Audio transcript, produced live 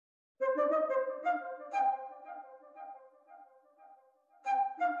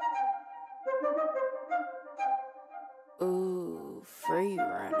Ooh, free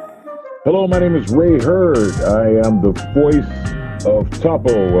runner. Hello, my name is Ray Hurd. I am the voice of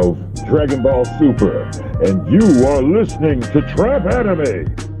Toppo of Dragon Ball Super, and you are listening to Trap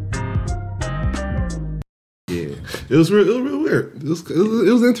Anime. Yeah, it was real weird. It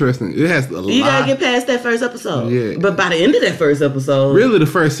was interesting. It has a lot. You gotta get past that first episode. Yeah. But by the end of that first episode, Really, the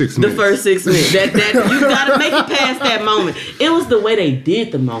first 6 minutes. the first 6 minutes, that you gotta make it past that moment. It was the way they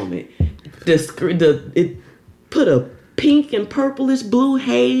did the moment. It put a pink and purplish blue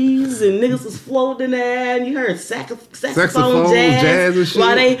haze, and niggas was floating there, and you heard saxophone jazz and shit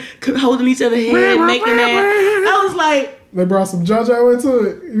while they holding each other's head, making that. I was like, they brought some JoJo into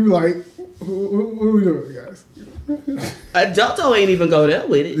it. You like, what are we doing, guys? JoJo ain't even go there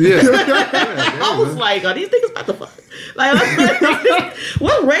with it. Yeah. I was like, are these niggas about to fuck? Like,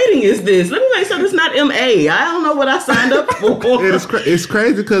 what rating is this? Let me make sure it's not MA. I don't know what I signed up for. It's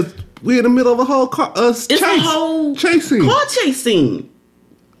crazy because we in the middle of a whole It's a whole chase scene. car chase scene.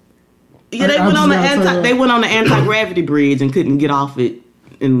 Yeah, they went on the anti-gravity bridge and couldn't get off it,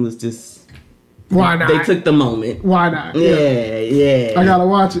 and was just. Why not? They took the moment. Why not? Yeah. I gotta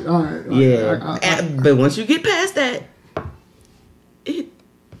watch it. All right. Yeah. But once you get past that, it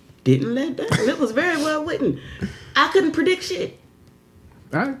didn't let down. It was very well written. I couldn't predict shit.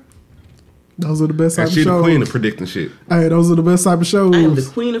 All right. Those are the best type of shows. She's the queen of predicting shit. Hey, those are the best type of shows. I am the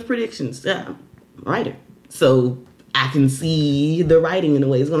queen of predictions. Yeah, writer. So I can see the writing in a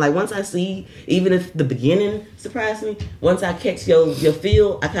way. It's going like once I see, even if the beginning surprised me, once I catch your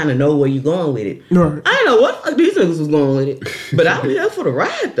feel, I kind of know where you're going with it. Right. I didn't know what the fuck these niggas was going with it, but I was there for the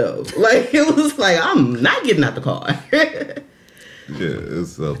ride though. Like it was like I'm not getting out the car. Yeah,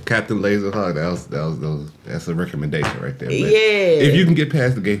 it's Captain Laserhawk. That's a recommendation right there. But yeah. if you can get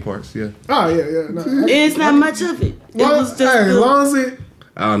past the gay parts, yeah. Oh yeah. No, it's not much of it. It was just as long as it.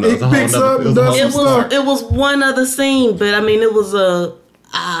 I don't know. It picks up and does some stuff. It was one other scene, but I mean, it was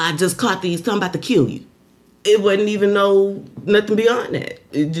I just caught these. I'm about to kill you. It wasn't even nothing beyond that.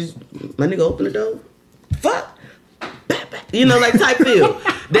 It just my nigga opened the door. Fuck. You know, like type feel.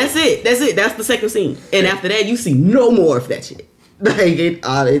 That's it. That's the second scene. And after that, you see no more of that shit. Like it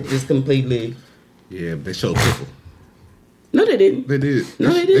just completely. Yeah, they showed pickle. No, they didn't. They did.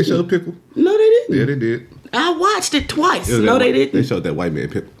 No, they didn't. They showed pickle. No, they didn't. Yeah, they did. I watched it twice. No, they didn't. They showed that white man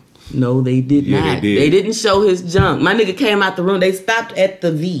pickle. No, they did Yeah, not. they did. They didn't show his junk. My nigga came out the room. They stopped at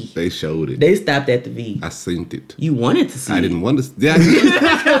the V. They showed it. They stopped at the V. I seen it. You wanted to see it. I didn't want to. Yeah, I did.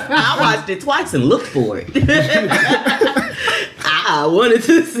 I watched it twice and looked for it. I wanted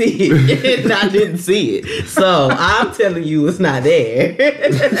to see it and I didn't see it. So I'm telling you it's not there.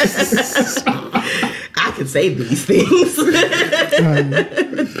 I can say these things.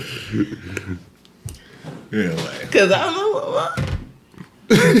 Yeah, like. Because I don't know what.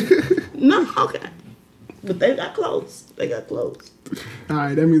 No, okay. But they got close. All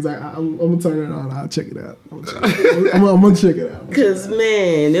right, that means I'm gonna turn it on. I'll check it out. I'm gonna check it out. Because,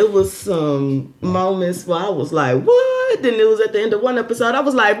 man, it was some moments where I was like, what? Then it was at the end of one episode. I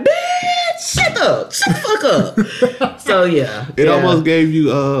was like, bitch, shut the fuck up. So, yeah. It almost gave you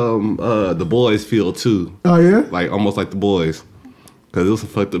the boys feel, too. Oh, yeah? Like, almost like the boys. Because there was some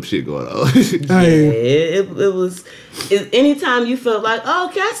fucked up shit going on. Hey. Yeah, it was. Anytime you felt like, oh,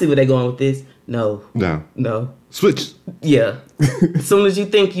 okay, I see where they're going with this. No. Switch. Yeah. As soon as you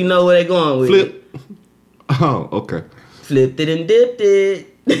think you know where they're going with Flip. Oh, okay. Flipped it and dipped it.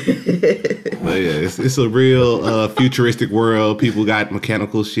 But yeah, it's a real futuristic world. People got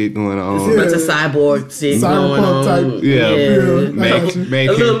mechanical shit going on. A bunch of cyborg shit going on. Type. Yeah. A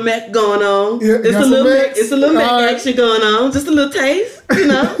little mech going on. Yeah, It's a little mech action going on. Just a little taste, you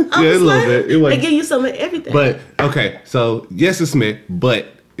know. Yeah, a little bit. They give you some of everything. But okay, so yes, it's mech, but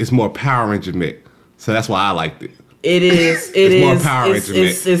it's more Power Ranger mech. So that's why I liked it. It is. More Power Ranger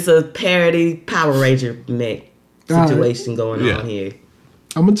mech. It's a parody Power Ranger mech situation going on here.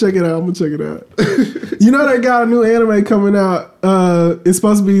 I'm gonna check it out. You know they got a new anime coming out. It's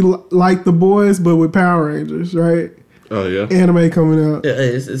supposed to be like The Boys, but with Power Rangers, right? Oh yeah. Anime coming out.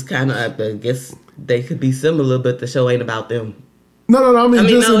 It's kind of. I guess they could be similar, but the show ain't about them. No. I mean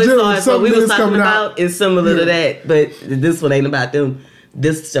just in general, what we was talking out. Is similar to that, but this one ain't about them.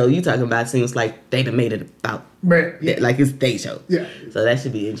 This show you talking about seems like they done made it about. Man, yeah. Like it's their show. Yeah. So that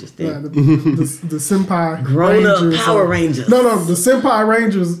should be interesting. Yeah, the Senpai Grown Rangers up Power Rangers. No, the Senpai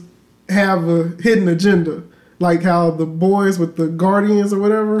Rangers have a hidden agenda. Like how the boys with the Guardians or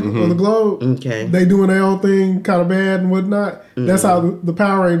whatever on the globe, they doing their own thing kind of bad and whatnot. That's how the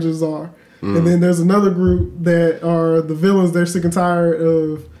Power Rangers are. And then there's another group that are the villains. They're sick and tired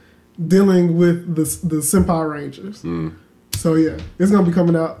of dealing with the Senpai Rangers. So yeah, it's gonna be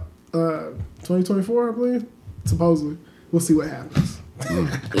coming out 2024, I believe, supposedly. we'll see what happens.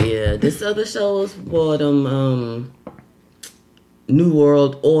 Yeah, this other show is for them. New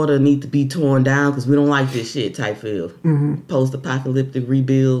World Order need to be torn down because we don't like this shit type feel. Post-apocalyptic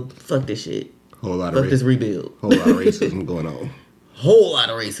rebuild. Fuck this shit. Fuck this rebuild. Whole lot of racism going on. Whole lot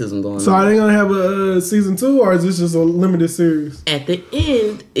of racism going on. So are they gonna have a season 2 or is this just a limited series? At the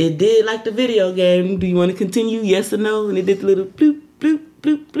end, it did like the video game. Do you want to continue? Yes or no? And it did the little bloop, bloop,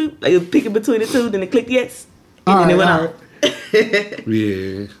 bloop, bloop. Like it picking between the two, then it clicked yes. And then it went out.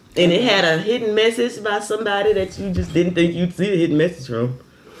 Yeah. And it had a hidden message by somebody that you just didn't think you'd see a hidden message from.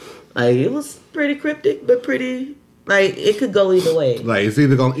 Like, it was pretty cryptic, but pretty, like, it could go either way. Like, it's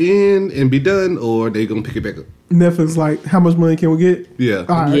either going to end and be done, or they going to pick it back up. Netflix, like, how much money can we get? Yeah.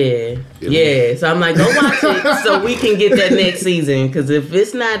 Right. Yeah. So I'm like, go watch it so we can get that next season. Because if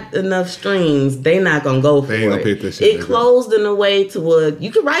it's not enough streams, they not going to go for it. They ain't going to pick this shit. It closed in a way to where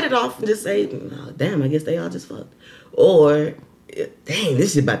you can write it off and just say, oh, damn, I guess they all just fucked. Or, dang,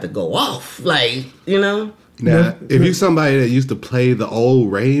 this shit about to go off. Like, you know? Now, if you somebody that used to play the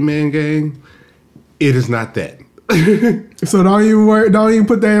old Rayman game, it is not that. So don't even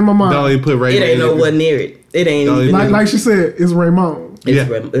put that in my mind. Don't even put Rayman. It ain't nowhere near it. It ain't like she said, it's Ramon.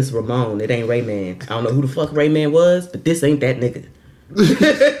 It's Ramon. It ain't Rayman. I don't know who the fuck Rayman was, but this ain't that nigga.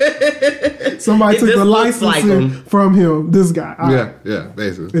 Somebody took the licensing from him. This guy. Yeah,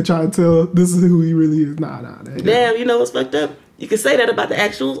 basically. They try to tell this is who he really is. Nah. Damn, you know what's fucked up? You can say that about the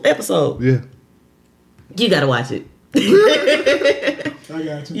actual episode. Yeah. You gotta watch it. I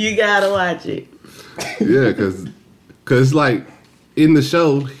got you. You gotta watch it. Yeah, cause like in the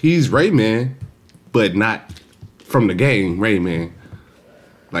show he's Rayman, but not from the game Rayman.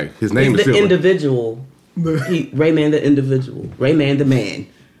 Like his name is the individual. Rayman the individual. Rayman the man.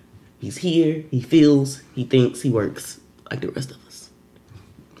 He's here. He feels. He thinks. He works like the rest of us.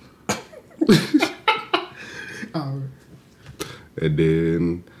 And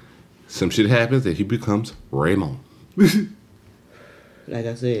then some shit happens and he becomes Raymond. Like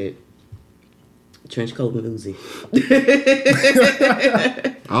I said, trench coat and Uzi.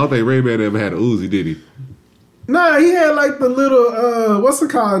 I don't think Rayman ever had a Uzi, did he? Nah, he had like the little, what's it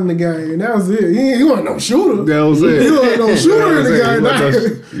called in the game? That was it. He wasn't no shooter. That was it. He wasn't no shooter in the game.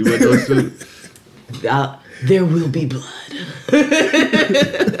 He wasn't no shooter. There will be blood.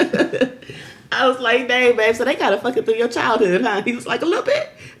 I was like, dang, babe, so they kind of fucking through your childhood, huh? He was like, a little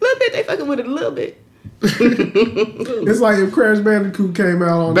bit. They fucking with it a little bit. It's like if Crash Bandicoot came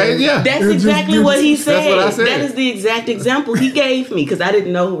out on that. Yeah. That's exactly what he said. That's what I said. That is the exact example he gave me because I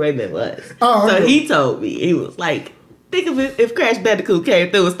didn't know who Rayman was. So he told me. He was like, think of it if Crash Bandicoot came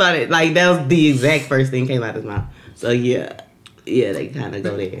through and started, like, that was the exact first thing came out of his mouth. So yeah, they kind of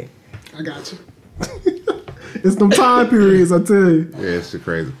go there. I got you. It's them time periods, I tell you. Yeah, it's just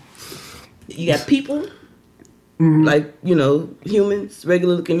crazy. You got people, like, you know, humans,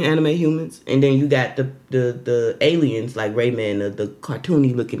 regular looking anime humans, and then you got the aliens, like Rayman, the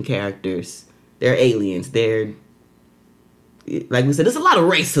cartoony looking characters. They're aliens. They're, like we said, there's a lot of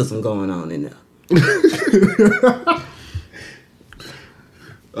racism going on in there.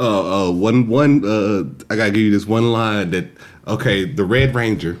 I gotta give you this one line that, the Red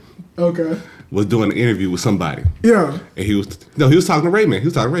Ranger. Was doing an interview with somebody. Yeah. And he was talking to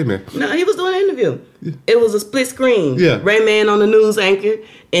Rayman. No, he was doing an interview. Yeah. It was a split screen. Yeah. Rayman on the news anchor.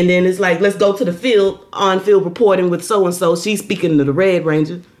 And then it's like, let's go to the field, on-field reporting with so-and-so. She's speaking to the Red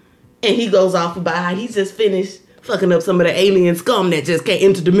Ranger. And he goes off about how he just finished fucking up some of the alien scum that just came,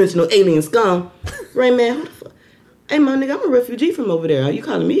 interdimensional alien scum. Rayman, who the fuck? Hey, my nigga, I'm a refugee from over there. Are you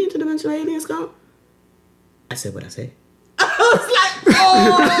calling me interdimensional alien scum? I said what I said. I was like,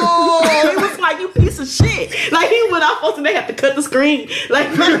 oh, he was like, you piece of shit. Like, he went off and they have to cut the screen. Like,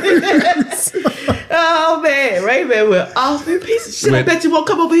 oh man, Rayman went off, you piece of shit. I bet you won't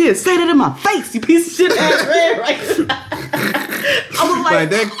come over here and say that in my face, you piece of shit ass Red Ranger. I was like,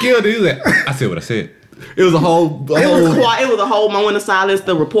 that killed it. He was like, I said what I said. It was a whole. It was quiet. It was a whole moment of silence.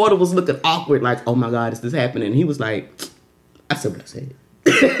 The reporter was looking awkward, like, oh my God, is this happening? He was like, I said what I said.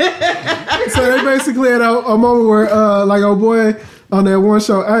 So they basically had a moment where, like, oh boy, on that one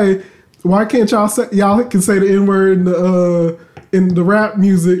show, hey, why can't y'all can say the N-word in the rap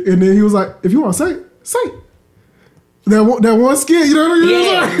music? And then he was like, if you want to say it, say it. That one skit, you know what I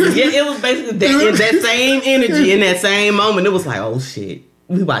mean? Yeah, it was basically that same energy in that same moment. It was like, oh shit,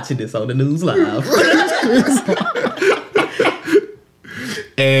 we watching this on the news live.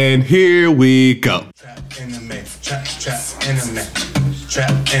 And here we go. Trap anime, trap anime,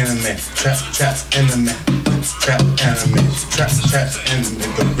 trap anime, trap anime, trap anime, trap anime,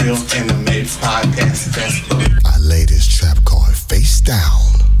 the real anime podcast. I lay this trap card face down.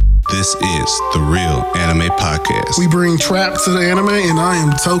 This is the real anime Anime Podcast. We bring trap to the anime, and I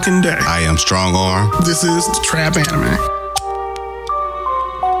am Token Day. I am Strong Arm. This is Trap Anime.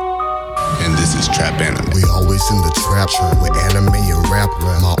 And this is Trap Anime. We always in the trap with anime and rap.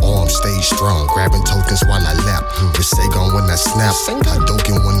 My arm stays strong, grabbing tokens while I lap. The Seigon when I snap,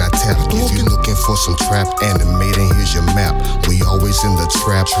 Hadoken when I tap. If you looking for some trap anime, then here's your map. We always in the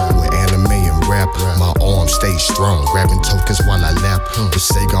trap with anime and rap. My arm stays strong, grabbing tokens while I lap. The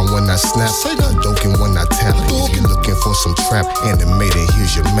Seigon when I snap, Hadoken when I tap. If you looking for some trap anime, then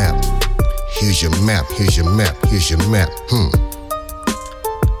here's your map. Here's your map, here's your map, here's your map.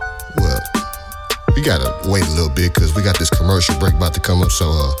 Well, we gotta wait a little bit because we got this commercial break about to come up, so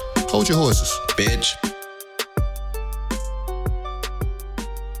hold your horses, bitch.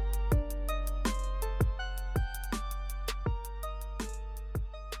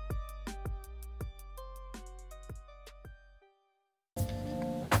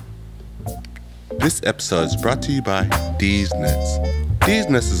 This episode is brought to you by D's Nuts. D's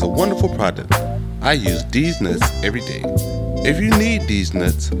Nuts is a wonderful product. I use D's Nuts every day. If you need D's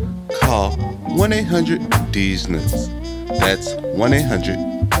Nuts, call 1-800-D's-Nuts. That's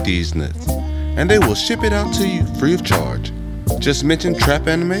 1-800-D's-Nuts. And they will ship it out to you free of charge. Just mention Trap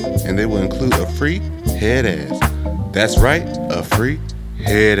Anime and they will include a free head ass. That's right, a free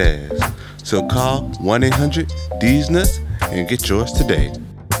head ass. So call 1-800-D's-Nuts and get yours today.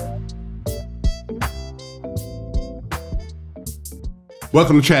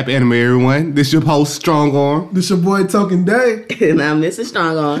 Welcome to Trap Anime, everyone. This is your host, Strong Arm. This your boy, Token Day. And I'm Mrs.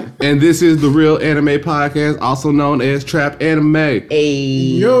 Strong Arm. And this is the Real Anime Podcast, also known as Trap Anime. Hey.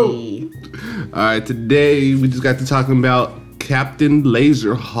 Yo. Alright, today we just got to talking about Captain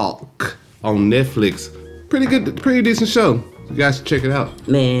Laserhawk on Netflix. Pretty good, pretty decent show. You guys should check it out.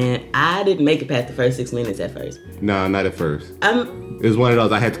 Man, I didn't make it past the first 6 minutes at first. No, not at first. It was one of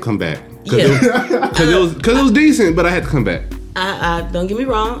those I had to come back. Yeah. Because it was decent, but I had to come back. I don't get me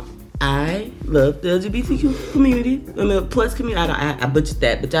wrong. I love the LGBTQ community. I mean, plus community. I butchered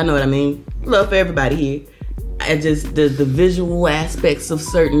that, but y'all know what I mean. Love for everybody here. I just the visual aspects of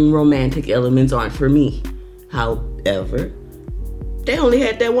certain romantic elements aren't for me. However, they only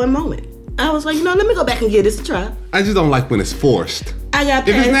had that one moment. I was like, let me go back and give this a try. I just don't like when it's forced. I got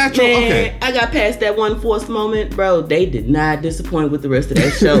if past, it's natural, man, okay. I got past that one forced moment, bro. They did not disappoint with the rest of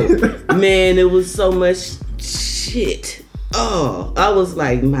that show. Man, it was so much shit. Oh, I was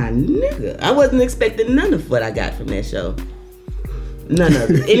like, my nigga. I wasn't expecting none of what I got from that show. None of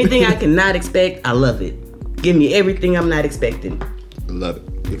it. Anything I cannot expect, I love it. Give me everything I'm not expecting. I love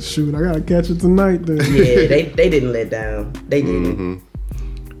it. Shoot, I gotta catch it tonight then. Yeah, they didn't let down. They didn't.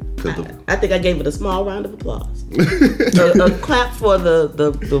 Mm-hmm. I think I gave it a small round of applause. a clap for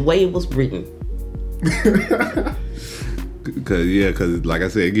the way it was written. Because like I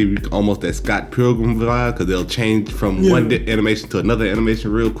said, it gives you almost that Scott Pilgrim vibe, because they'll change from one animation to another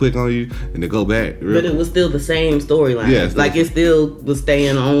animation real quick on you, and they go back. But it was still the same storyline. Yeah, like it still was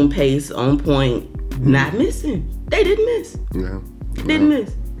staying on pace, on point, not missing. They didn't miss. No. Didn't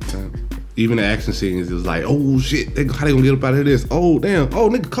miss. Even the action scenes, it was like, oh shit, how they gonna get up out of this? Oh damn, oh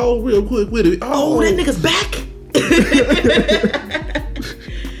nigga cold real quick with it. Oh, that nigga's back.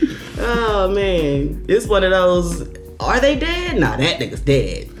 Oh man, it's one of those. Are they dead? Nah, that nigga's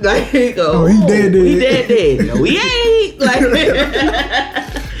dead. Like, he dead. He dead. No, he ain't. Like,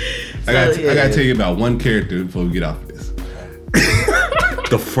 I gotta tell you about one character before we get off this.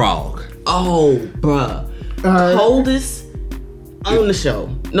 The frog. Oh, bruh. Coldest on the show.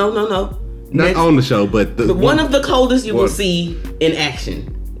 No. Not on the show, but one of the coldest you will see in action.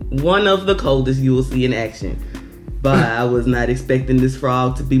 One of the coldest you will see in action. But I was not expecting this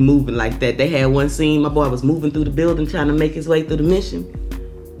frog to be moving like that. They had one scene, my boy was moving through the building trying to make his way through the mission.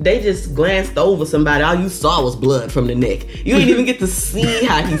 They just glanced over somebody. All you saw was blood from the neck. You didn't even get to see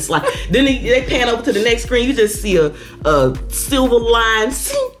how he slid. Then they pan over to the next screen. You just see a silver line.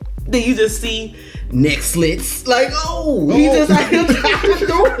 Then you just see neck slits. Like, he just like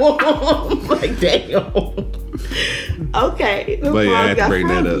like, damn. Okay. But yeah, I had to bring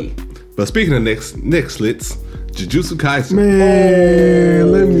that up. But speaking of neck slits, Jujutsu Kaishen.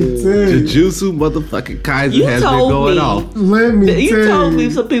 Man, let me tell you. Jujutsu motherfucking Kaisen has been going off. Let me tell you. You told me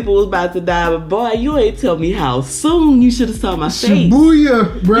some people was about to die, but boy, you ain't tell me how soon. You should have saw my face.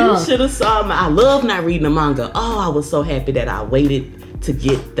 Shibuya, bro. You should have saw I love not reading the manga. Oh, I was so happy that I waited to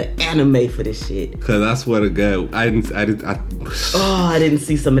get the anime for this shit. Cause I swear to God, I didn't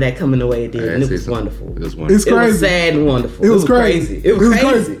see some of that coming the way it did, and it was wonderful. It was wonderful. It's crazy. It was sad and wonderful. It was crazy. It was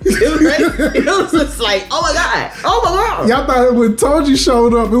crazy. It was crazy. It was just like, oh my god. Y'all thought when Toji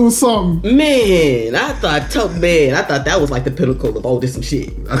showed up, it was something. Man, I thought that was like the pinnacle of this some shit.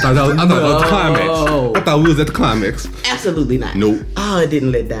 I thought that was the climax. I thought we was at the climax. Absolutely not. Nope. Oh, it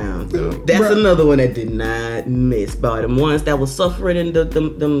didn't let down. No. That's another one that did not miss. But them ones that was suffering and them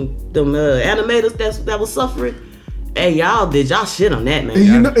animators that was suffering. Hey, y'all shit on that, man. And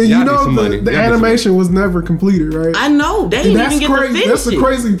you know the animation was never completed, right? I know. They didn't even get to finish it. That's the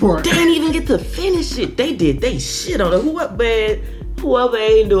crazy part. They didn't even get to finish it. They shit on it. Whoever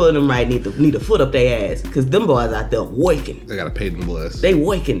ain't doing them right need a foot up their ass. Cause them boys out there working. They gotta pay them boys. They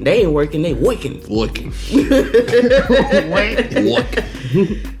working. They ain't working, they working. Working.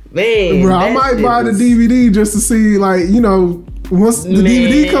 Man. Bro, I might buy the DVD just to see, like, you know, once the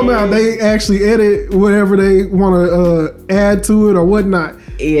DVD come out, they actually edit whatever they want to add to it or whatnot.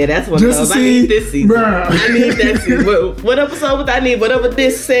 Yeah, that's what just I need this season. Bruh. I need that season. What episode was I need? Whatever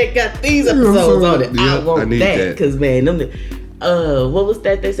this set got these episodes on it. I want that. Because, man, what was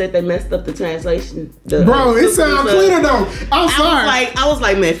that? They said they messed up the translation. Bro, it sounds cleaner though. I'm sorry. I was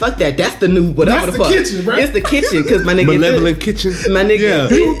like, man, fuck that. That's the new whatever that's the fuck. Kitchen, bro. It's the kitchen because my nigga. Malevolent kitchen. My nigga.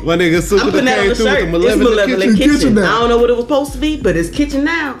 Yeah. My nigga Super came through with the malevolent kitchen. I don't know what it was supposed to be, but it's kitchen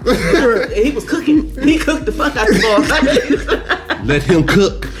now. He was cooking. He cooked the fuck out the ball. Let him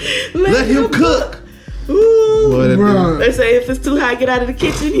cook. Let him cook. Ooh, they say if it's too hot, get out of the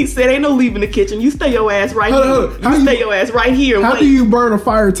kitchen. He said, "Ain't no leaving the kitchen. You stay your ass right here. You stay your ass right here." How do you burn a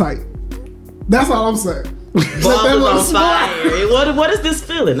fire tight? That's all I'm saying. Balls on fire. What is this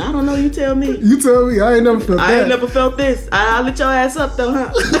feeling? I don't know. You tell me. You tell me. I ain't never felt that. I ain't never felt this. I'll let your ass up though,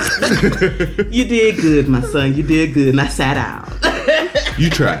 huh? You did good, my son. You did good. And I sat down. You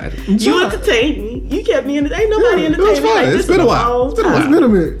tried. You entertained me. You kept me entertained. Ain't nobody entertained me like this. It's been a while. It's been a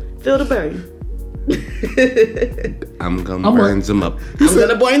minute. Feel the berry. I'm gonna burn them up.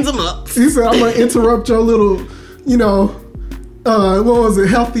 Gonna burn them up. He said, I'm gonna interrupt your little, you know, what was it,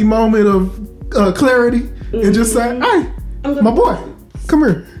 healthy moment of clarity, and just say, hey, my boy, come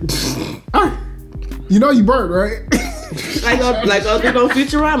here. Hey, you know you burnt, right? like I'll do on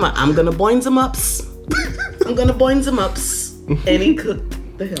Futurama. I'm gonna burn them ups. I'm gonna burn them ups. And he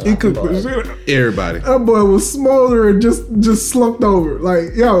cooked the hell He cooked the shit. Everybody. That boy was smoldering, just slumped over.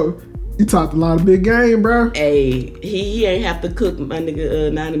 Like, yo, you talked a lot of big game, bro. Hey, he ain't have to cook my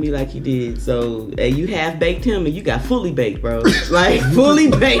nigga Nanami like he did. So, hey, you half baked him and you got fully baked, bro. Like,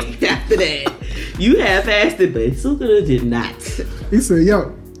 fully baked after that. You half-assed it, but Sukuna did not. He said,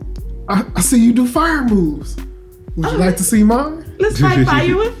 yo, I see you do fire moves. Would you like to see mine? Let's fight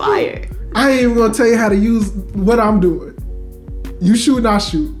fire with fire. I ain't even gonna tell you how to use what I'm doing. You shoot, I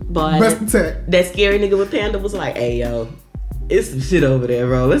shoot. Boy, best attack. That scary nigga with Panda was like, hey, yo, it's some shit over there,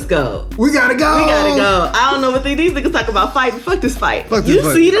 bro. Let's go. We gotta go. I don't know what these niggas talk about fighting. Fuck this fight.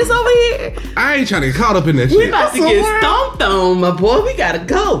 You see this over here? I ain't trying to get caught up in that shit. We about to get stomped on, my boy. We gotta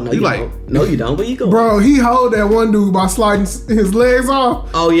go. No, you don't. No, you don't. Where you going? Bro, he hold that one dude by sliding his legs off.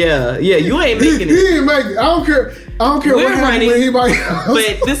 Oh, yeah. Yeah, you ain't making it. He ain't making it. I don't care what happens with anybody else.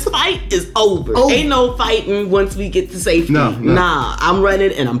 But this fight is over. Ain't no fighting once we get to safety. No. Nah, I'm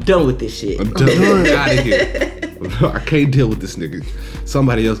running and I'm done with this shit. I'm done. Out of here. I can't deal with this nigga.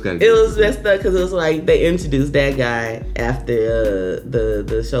 Somebody else got to It was messed up because it was like they introduced that guy after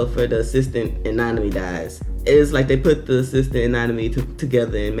the chauffeur, the assistant in Nanami dies. It's like they put the assistant and Nanami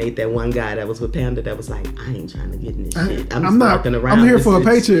together and made that one guy that was with Panda that was like, I ain't trying to get in this shit. I'm not walking around. I'm here for a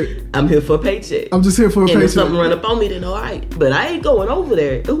paycheck. I'm here for a paycheck. I'm just here for a paycheck. If something run up on me, then all right. But I ain't going over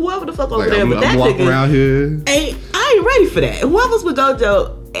there. Whoever the fuck over there, but that nigga around here. I ain't ready for that. Whoever's with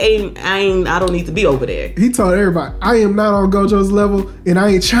Gojo, I don't need to be over there. He told everybody, I am not on Gojo's level, and I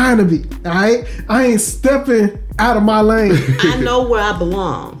ain't trying to be. I ain't stepping out of my lane. I know where I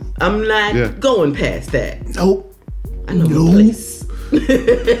belong. I'm not going past that. Nope. I know the place.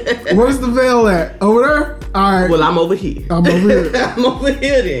 Where's the veil at? Over there? All right. Well, I'm over here. I'm over here. I'm over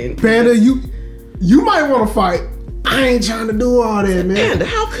here then. Panda, you might want to fight. I ain't trying to do all that, man. Panda,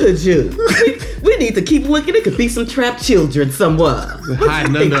 how could you? we need to keep looking. It could be some trapped children somewhere.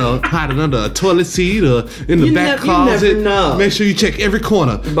 Hiding under a toilet seat or in the back closet. You never know. Make sure you check every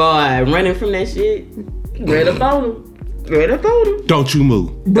corner. Boy, running from that shit. Right up on him. Don't you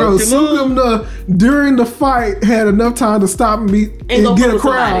move. Bro, Sugam during the fight had enough time to stop and get a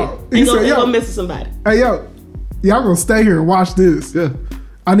crowd. He said, yo, missing somebody. Hey, yo, y'all gonna stay here and watch this. Yeah.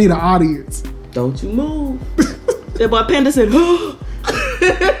 I need an audience. Don't you move. That boy Panda said,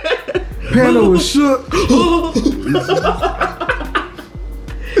 Panda was shook.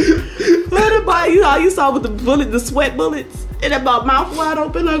 all you saw with the sweat bullets, and that mouth wide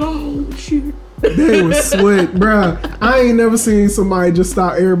open, like, oh shit. They was sweat, bruh. I ain't never seen somebody just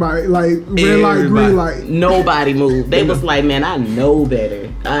stop everybody, like red light, green light. Nobody moved. They was like, man, I know better,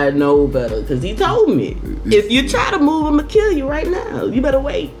 because he told me, if you try to move, I'm gonna kill you right now. You better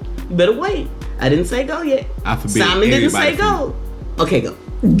wait. I didn't say go yet. I forbid Simon didn't say go. Okay, go.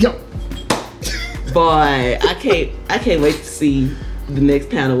 Boy, I can't wait to see the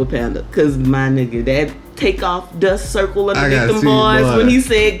next panel with Panda, because my nigga, that takeoff dust circle underneath them boys when he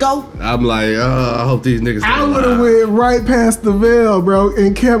said go. I'm like, I hope these niggas. I would have went right past the veil, bro,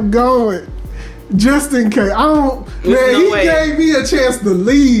 and kept going. Just in case. He gave me a chance to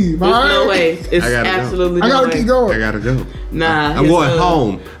leave. There's no way. It's absolutely no way. I gotta keep going. I gotta go. Nah. I'm going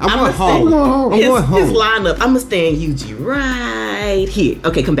home. I'm going home. His lineup, I'm gonna stay in Yuji right here.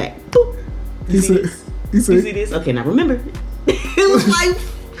 Okay, come back. Boop. You see this? Okay, now remember. It was like...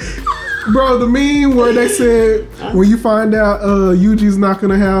 Bro, the meme where they said when you find out Yuji's not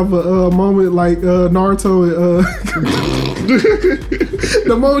gonna have a moment like Naruto,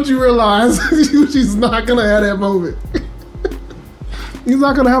 the moment you realize Yuji's not gonna have that moment. He's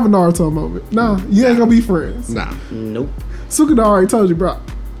not gonna have a Naruto moment. Nah, you ain't gonna be friends. Nah. Nope. Sukuna already told you, bro.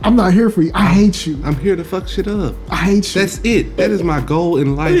 I'm not here for you. I hate you. I'm here to fuck shit up. I hate you. That's it. That is my goal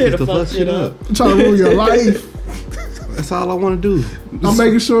in life, is to fuck shit up. I'm trying to ruin your life. That's all I want to do. I'm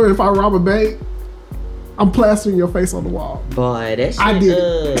making sure if I rob a bank, I'm plastering your face on the wall. Boy, that shit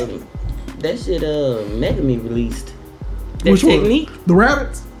Megami released. That Which technique. One? The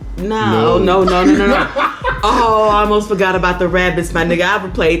rabbits? No. Oh, I almost forgot about the rabbits, my nigga. I've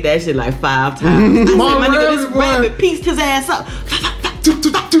replayed that shit like 5 times. I said, my nigga, this rabbit pieced his ass up.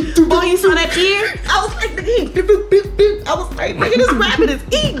 Boy, you saw that ear? I was like, nigga, this rabbit is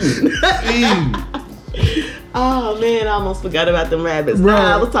eating. Oh man, I almost forgot about them rabbits. Right.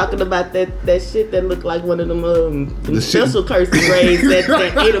 Nah, I was talking about that shit that looked like one of them special cursing raids that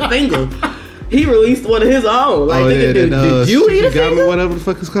ate a finger. He released one of his own. Like, nigga, did you eat a finger? Whatever the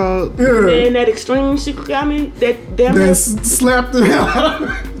fuck it's called. Yeah. And that extreme Shikigami, that slapped the hell out of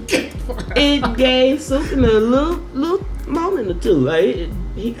it gave Sukuna a little moment or two. Like,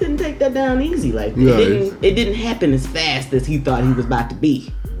 he couldn't take that down easy. Like, it didn't happen as fast as he thought he was about to be.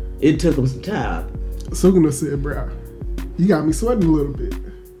 It took him some time. Sukuna said, bro, you got me sweating a little bit.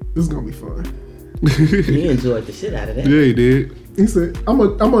 This is gonna be fun. He enjoyed the shit out of that. Yeah, he did. He said,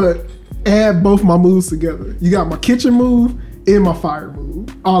 I'm gonna add both my moves together. You got my kitchen move and my fire move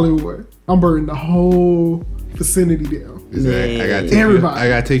all in one. I'm burning the whole vicinity down. Exactly. I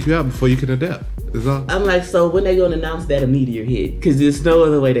gotta take you out before you can adapt. That's all. I'm like, so when they gonna announce that a meteor hit? Because there's no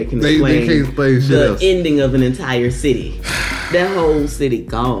other way they can explain the ending of an entire city. That whole city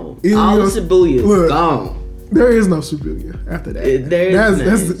gone. All of Shibuya's gone. There is no Shibuya after that.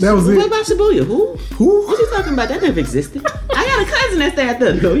 That was it. What about Shibuya? Who? What you talking about? That never existed. I got a cousin that stayed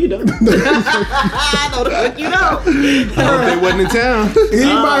there. No, you don't. I know the fuck you don't. I hope they wasn't in town.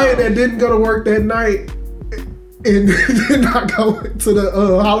 Anybody that didn't go to work that night and did not go to the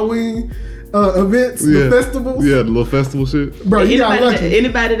Halloween events, the festivals. Yeah, the little festival shit. Bro, you got lucky.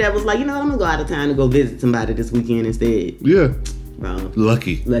 Anybody that was like, you know what, I'm gonna go out of town and go visit somebody this weekend instead. Yeah. Bro.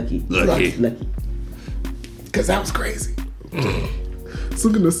 Lucky. Because that was crazy.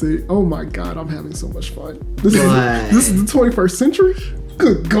 Sukuna said, oh my God, I'm having so much fun. This is the 21st century?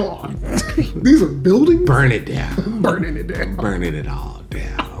 Good God. These are buildings? Burn it down. Burning it down. Burning it all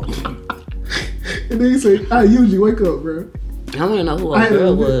down. And then he said, Yuji, wake up, bro. I want to know who our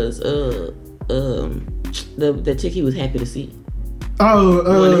girl was. The chick he was happy to see. Oh,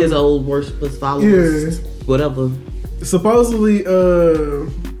 one of his old worshipers, followers, whatever. Supposedly,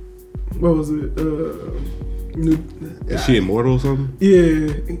 what was it? Is she immortal or something?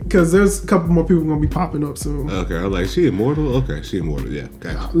 Yeah, because there's a couple more people gonna be popping up soon. Okay, I'm like, she immortal? Okay, she immortal. Yeah,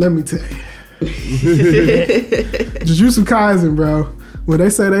 gotcha. Let me tell you, Jujutsu Kaisen, bro. When they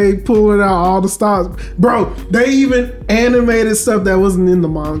say they pulling out all the stops, bro, they even animated stuff that wasn't in the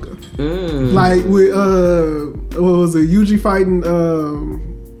manga. Like with what was it? Yuji fighting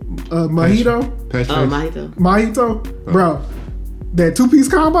Mahito. Mahito, bro. That 2-piece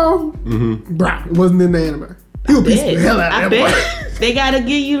combo, bro, it wasn't in the anime. He'll piece the hell out of that boy. They gotta give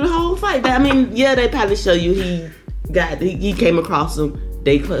you the whole fight. I mean, yeah, they probably show you he came across him.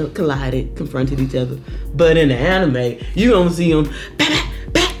 They collided, confronted each other. But in the anime, you gonna see him.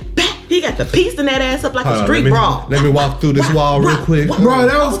 He got the piece in that ass up like a street brawl. Let me walk through this wall real quick. Bro,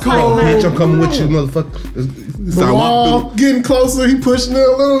 that was cold. Bitch, I'm coming with you, motherfucker. The wall getting closer. He pushing it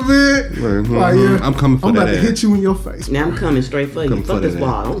a little bit. Like, yeah, I'm coming for that. I'm about to hit you in your face. Now I'm coming straight for you. Fuck this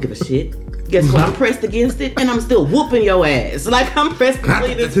wall. I don't give a shit. Guess what? I'm pressed against it, and I'm still whooping your ass. Like, I'm pressed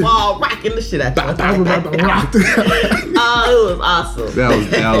against this wall, rocking the shit out of you. Oh, it was awesome.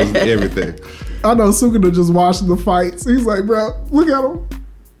 That was everything. I know Sukuna just watching the fights. He's like, bro, look at him.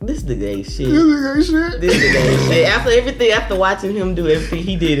 This nigga ain't shit. This nigga ain't shit. After watching him do everything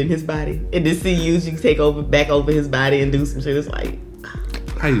he did in his body, and to see Yuji take back over his body and do some shit, it's like,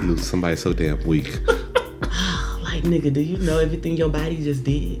 how you lose somebody so damn weak? Like, nigga, do you know everything your body just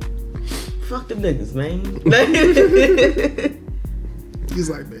did? Fuck them niggas, man. He's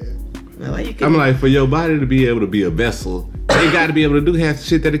like, man. I'm like, for your body to be able to be a vessel, it got to be able to do half the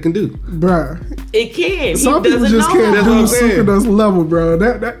shit that it can do. Bruh. It can. Some people just can't do Sukuna's level, bro.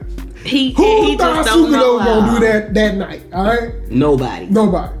 Who thought Sukuna gonna do that night? All right.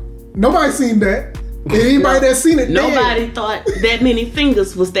 Nobody seen that. Anybody that seen it? Nobody thought that many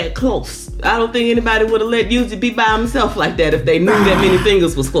fingers was that close. I don't think anybody would have let Yuji be by himself like that if they knew that many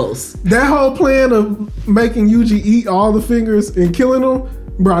fingers was close. That whole plan of making Yuji eat all the fingers and killing them,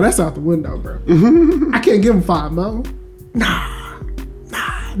 bro, that's out the window, bro. I can't give him 5 more. Nah.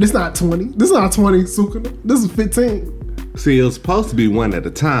 This not 20. This is not 20, Sukuna. This is 15. See, it was supposed to be 1 at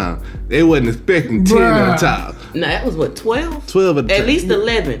a time. They wasn't expecting 10 at a time. No, that was what, 12? 12 at a time. At least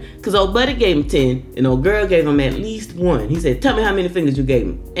 11. Because old buddy gave him 10, and old girl gave him at least 1. He said, tell me how many fingers you gave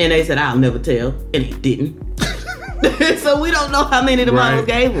him. And they said, I'll never tell. And he didn't. So we don't know how many the models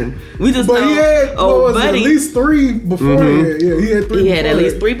gave him. We just know he had, old buddy. At least 3 before that. Yeah, he had 3 He had at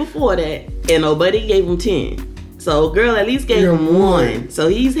least 3 before that. And old buddy gave him 10. So girl at least gave him 1. So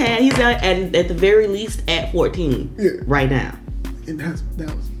he's at the very least at 14 right now. And that was bad.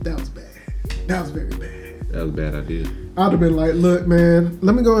 That was very bad. That was a bad idea. I'd have been like, look, man,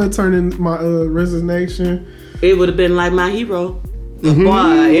 let me go ahead and turn in my resignation. It would have been like My Hero. Boy,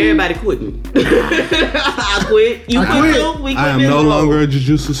 everybody quit me. I quit. You quit too? We quit. I am no longer a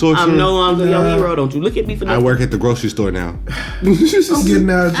Jujutsu sorcerer. I'm no longer your hero. Don't you look at me for nothing. I work at the grocery store now. I'm getting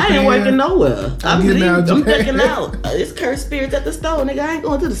out of Japan. I ain't working nowhere. I'm getting out of Japan. I'm ducking out. It's cursed spirits at the store, nigga. I ain't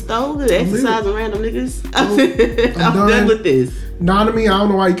going to the store to exercising random niggas. I'm done with this. Nanami, I don't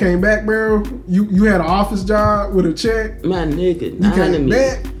know why you came back, bro. You had an office job with a check. My nigga, you came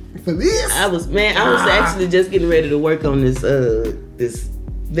back for this. I was actually just getting ready to work on this this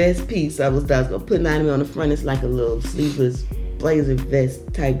vest piece. I was gonna put Nanami on the front. It's like a little sleeveless blazer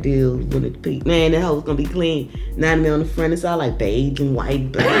vest type deal with it peak. Man, that hoe was gonna be clean. Nanami on the front. It's all like beige and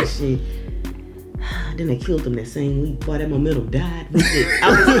white, black shit. Then they killed him that same week. Boy, that momentum died with it. I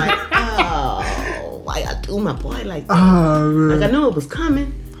was like, oh, why I do my boy like that? Like I knew it was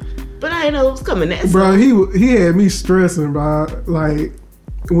coming, but I didn't know it was coming. That bro, he had me stressing, bro. Like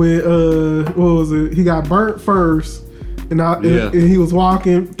when what was it? He got burnt first. And he was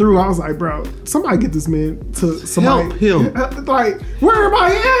walking through. I was like, bro, somebody get this man to somebody. Help him. Like, where am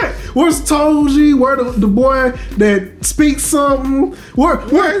I at? Where's Toji? Where the boy that speaks something? Where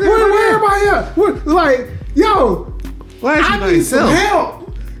am I at? Like, yo, I need some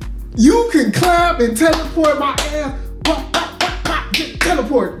help. You can clap and teleport my ass.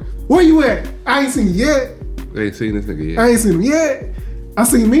 Teleport. Where you at? I ain't seen you yet. I ain't seen this nigga yet. I ain't seen him yet. I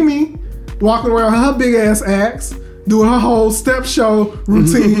seen Mimi walking around her big ass axe, doing her whole step show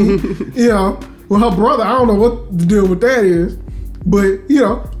routine, you know, with her brother. I don't know what the deal with that is, but, you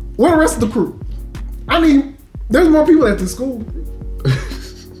know, where the rest of the crew? I mean, there's more people at the school.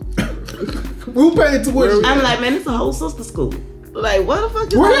 Who paid tuition? I'm like, man, it's a whole sister school. Like, what the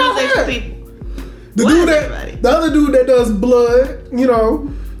fuck is all these extra people? The other dude that does blood, you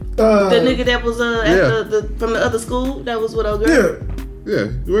know. The nigga that was from the other school, that was with our girl. Yeah,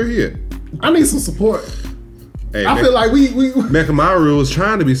 where he at? I need some support. Hey, I feel like we Mekamaru was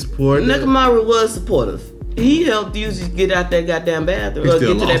trying to be supportive. Mekamaru was supportive. He helped Yuji get out that goddamn bathroom. Or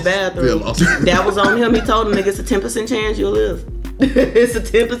get to that bathroom. That was on him. He told him, nigga, it's a 10% chance you'll live. It's a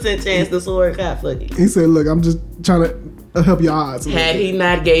 10% chance the sword got fucking. He said, look, I'm just trying to help your odds. Had he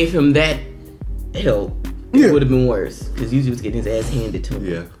not gave him that help, it would have been worse. Because Yuji was getting his ass handed to him.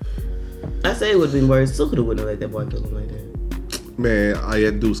 Yeah. I say it would have been worse. Sukuna wouldn't have let that boy kill him like that. Man, all you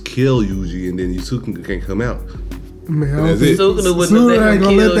had to do was kill Yuji and then Yusuke can't come out. Man, Sukuna wouldn't let him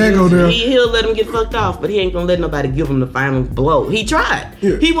kill that go down. He'll let him get fucked off, but he ain't gonna let nobody give him the final blow. He tried.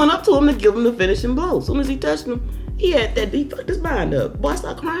 Yeah. He went up to him to give him the finishing blow. As soon as he touched him, he fucked his mind up. Boy,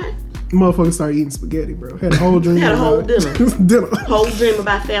 started crying. Motherfucker started eating spaghetti, bro. Had a whole dream. Had a whole dinner. Whole dream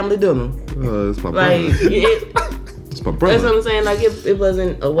about family dinner. It's my brother. It's my brother. That's what I'm saying. Like, it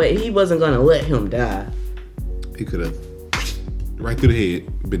wasn't a way. He wasn't gonna let him die. He could have right through the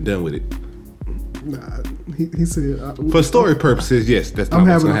head, been done with it. Nah, he said For story purposes, yes, that's I'm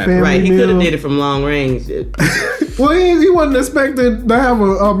not what's having gonna a happen. family Right, he could have meal. did it from long range. Well, he wasn't expected to have a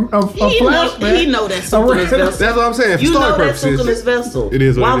flashback. He know that Sukuna is vessel. That's what I'm saying. For You story know that purposes, Sukuna's vessel. it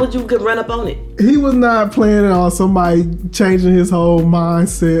is what Why it would is. you run up on it? He was not planning on somebody changing his whole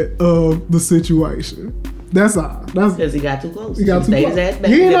mindset of the situation. That's all. That's Because he got too close. he got too Stayed close. his ass back.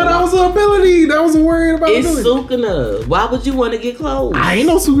 He didn't know that was an ability. That was a worried about It's ability. Sukuna. Why would you want to get close? I ain't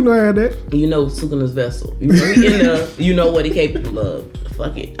know Sukuna had that. You know Sukuna's vessel. You know he in the. You know what he capable of.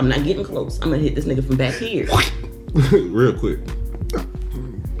 Fuck it. I'm not getting close. I'm gonna hit this nigga from back here. real quick.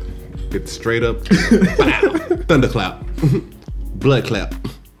 Get straight up. Bow. Thunderclap. Blood clap.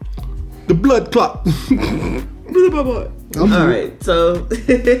 The blood clot. All right. So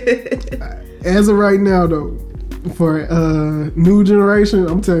As of right now, though, for new generation,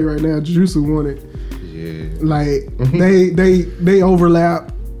 I'm telling you right now, Jujutsu won it. Yeah. Like they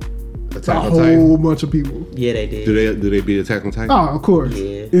overlap Attack a on whole Titan. bunch of people. yeah, they did. Do they beat Attack on Titan? Oh, of course.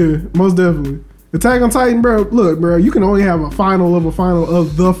 Yeah. Most definitely. Attack on Titan, bro. Look, bro, you can only have a final of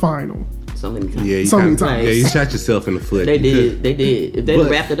the final. So many times. Yeah, you So many kinda- times. Yeah, you shot yourself in the foot. They You did. could. They did. If they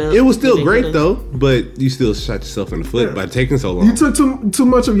But wrapped it up, it was still they great could've- though, but you still shot yourself in the foot by taking so long. You took too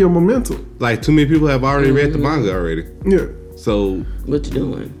much of your momentum. Like too many people have already read the manga already, Yeah. so What you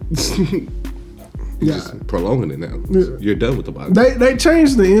doing? Yeah. just prolonging it now. Yeah. You're done with the manga. They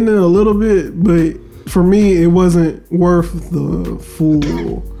changed the ending a little bit, but for me, it wasn't worth the full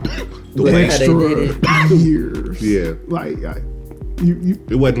way how they did extra years. Yeah, Like, you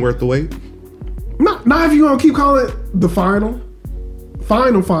it wasn't worth the wait. not if you gonna keep calling it the final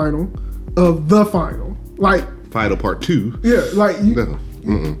of the final. Like, Final part 2. yeah, like No.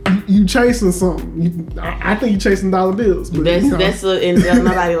 Mm-mm. you chasing something. I think you chasing dollar bills. But That's you know, and there's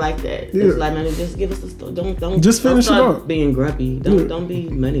nobody like that. Yeah. It's like, man, just give us the story. Don't Just finish don't it start up. being grubby. Don't Yeah. be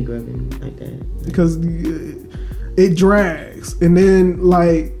money grubbing like that. because it drags, and then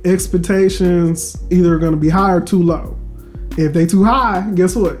like expectations either gonna be high or too low. If they too high,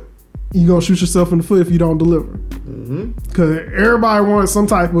 guess what? You gonna shoot yourself in the foot if you don't deliver. Because everybody wants some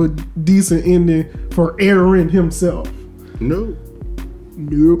type of decent ending for Aaron himself. No.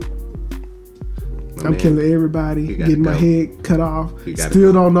 Nope. I'm man. killing everybody, He got getting my go. head cut off. He gotta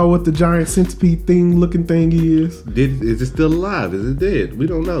Still go. don't know what the giant centipede looking thing is. Is it still alive? Is it dead? We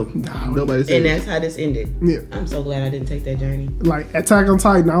don't know. Nobody said. And that's how this ended. Yeah. I'm so glad I didn't take that journey. Like Attack on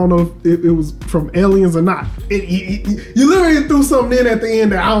Titan, I don't know if it was from aliens or not. You literally threw something in at the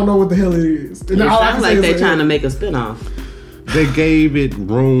end that I don't know what the hell it is. And It all I sounds can like say they're is trying to make a spinoff. They gave it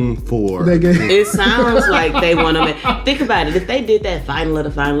room for. They gave It sounds like they want to make. Think about it. If they did that final,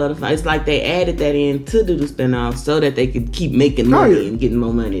 it's like they added that in to do the spinoff so that they could keep making money yeah. and getting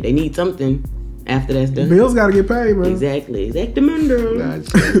more money. They need something after that's done. bills got to get paid, man. Exactly.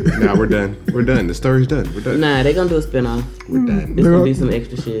 Exactamundo. Nah, we're done. We're done. The story's done. We're done. Nah, they're gonna do a spinoff. We're done. There's gonna be some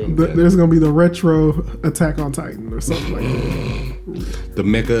extra shit. There's gonna be the retro Attack on Titan or something like that. The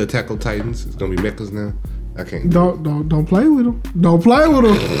Mecha Attack on Titans. It's gonna be mechas now. I can't. Don't play with them. Don't play with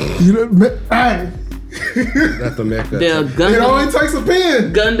them. You know, hey. Not the Mecha. The It only Gundam, takes a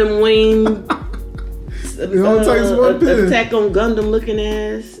pen. Gundam wing. It only takes one pen. Attack on Gundam looking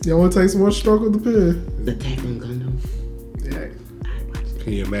ass. It only takes one stroke of the pen. Attack on Gundam. Yeah.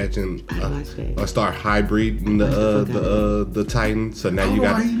 Can you imagine I watched that. a star hybrid in the Titan? So now you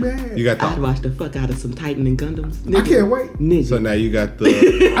got Why he mad? you got I'd the watch the fuck out of some Titan and Gundams. I can't wait. Nigga. so now you got the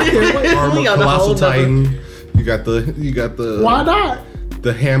I can't wait. armor We on a colossal whole nother- Titan. You got the Why not?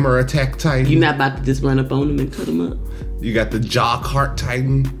 the hammer attack Titan. You're not about to just run up on them and cut them up. You got the jaw cart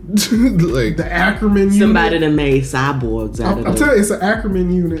Titan. Like The Ackerman Somebody unit. that made cyborgs out of I'm them. telling you, it's an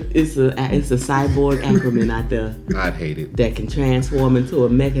Ackerman unit. It's a cyborg Ackerman out there I'd hate it. that can transform into a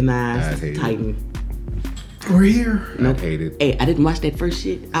I mechanized hate it. Titan. We're here. I'd hate it. Hey, I didn't watch that first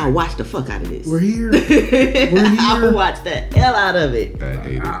shit. I'll watch the fuck out of this. We're here. I here. would watch the hell out of it. I'd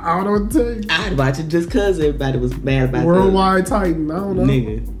hate it. I don't know what to tell you. I'd watch it just cause everybody was mad about Worldwide Titan. I don't know.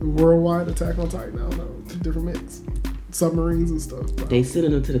 Nigga. Worldwide Attack on Titan. I don't know. Different mix. Submarines and stuff. that. They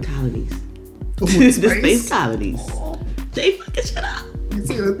sending them to the colonies. Ooh, The space. space colonies. They fucking shit up. You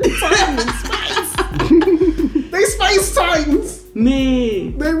see the Titans in space. They space Titans.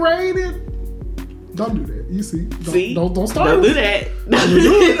 Man. They raided. Don't do that. You see. Don't start. Don't do that.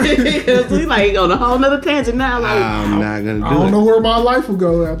 Because we like on a whole nother tangent now. Like, I'm not gonna do I don't it. know where my life will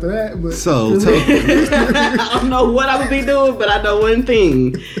go after that. But So I don't know what I would be doing, but I know one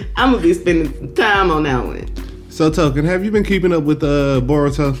thing. I'm gonna be spending some time on that one. So Token, have you been keeping up with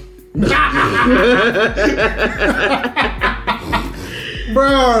Boruto?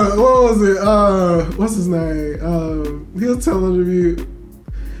 Bruh, what was it? What's his name? He was telling me,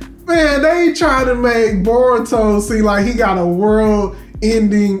 Man, they trying to make Boruto seem like he got a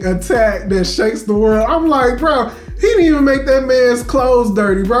world-ending attack that shakes the world. I'm like, bro, he didn't even make that man's clothes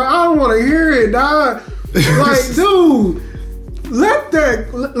dirty, bro. I don't want to hear it, dog. Like, dude, let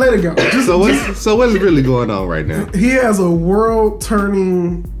it go. So what's really going on right now? He has a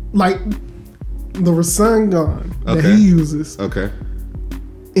world-turning, like, the Rasengan that he uses. Okay.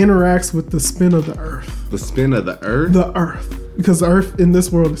 Interacts with the spin of the earth. The spin of the earth? The earth. Because the earth in this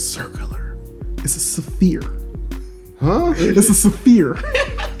world is circular. It's a sphere. Huh? It's a sphere.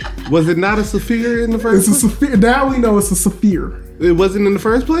 Was it not a sphere in the first place? It's a sphere. Now we know it's a sphere. It wasn't in the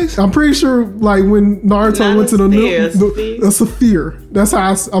first place? I'm pretty sure, like, when Naruto went to a sphere. That's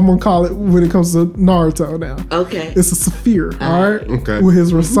how I'm going to call it when it comes to Naruto now. Okay. It's a sphere, all right? Okay. With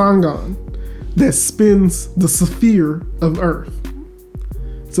his Rasengan that spins the sphere of earth.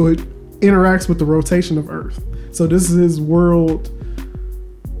 So it interacts with the rotation of earth. So this is his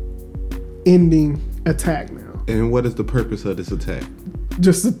world-ending attack now. And what is the purpose of this attack?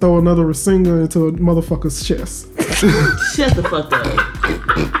 Just to throw another Rasengan into a motherfucker's chest. Shut the fuck up.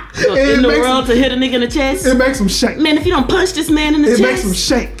 So in the world to hit a nigga in the chest? It makes him shake. Man, if you don't punch this man in the chest. It makes him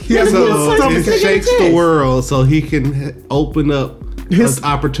shake. He So it shakes the world so he can open up his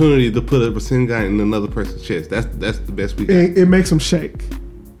opportunity to put a Rasengan in another person's chest. That's the best we got. It makes him shake.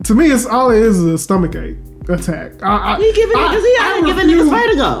 To me, it's all it is a stomach ache attack. He giving niggas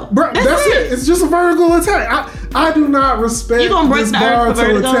vertigo. Bro, that's it. It's just a vertigo attack. I do not respect this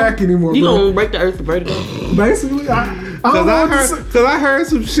Boruto attack anymore. You gonna break the earth for vertigo? Basically, Cause I heard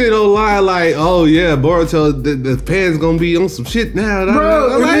some shit online like, oh yeah, Boruto, the fans gonna be on some shit now.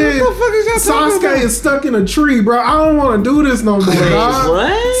 Bro, I'm like, what the fuck is y'all talking about? Sasuke is stuck in a tree, bro. I don't want to do this no more, dog.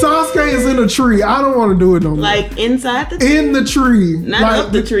 What? Sasuke is in a tree. I don't want to do it no more. Like inside the tree? In the tree. Not like,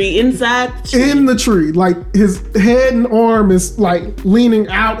 up the tree, inside the tree. In the tree. Like his head and arm is like leaning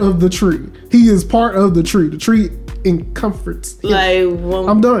out of the tree. He is part of the tree. The tree comforts him. Like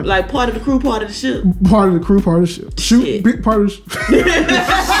I'm done. Like part of the crew, part of the ship. Part of the crew, part of the ship. Shoot, big part of the ship.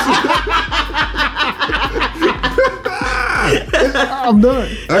 I'm done.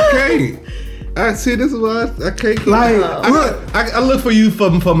 Okay. I see. This is why I can't. Like, I look for you for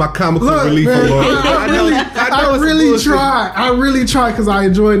my comical relief. Man, I really try because I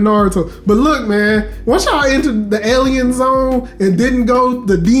enjoy Naruto. But look, man, once y'all entered the alien zone and didn't go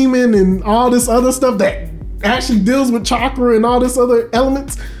the demon and all this other stuff that actually deals with chakra and all this other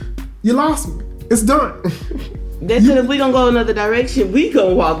elements, you lost me. It's done. That's if we gonna go another direction, we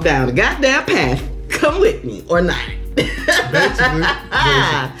gonna walk down the goddamn path. Come with me or not. Basically.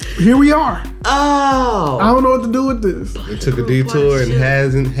 Here we are. Oh, I don't know what to do with this. It took a detour and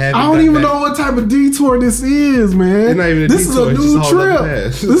haven't. I don't even know what type of detour this is, man. It's not even a this detour. Is a new trip.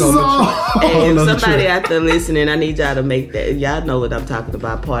 This is all. Hey, if somebody out there listening, I need y'all to make that. Y'all know what I'm talking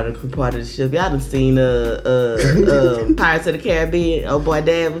about. Part of the ship. Y'all done seen Pirates of the Caribbean. Oh boy,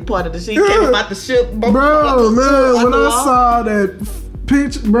 Dad was part of the ship. Came about the ship. Bro, man, when I saw that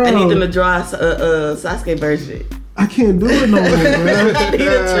picture, bro, I need them to draw a Sasuke version. I can't do it no more, man. I need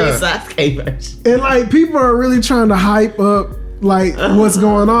a true Sasuke version. And like people are really trying to hype up like what's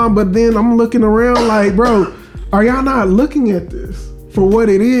going on, but then I'm looking around like, bro, are y'all not looking at this for what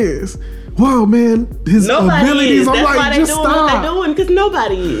it is? Whoa, man, his abilities. I'm That's like, just stop. What they're doing because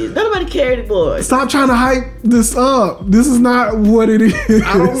nobody is. Nobody cared it, boy. Stop trying to hype this up. This is not what it is.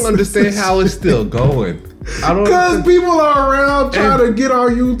 I don't understand how it's still going. Because people are around trying to get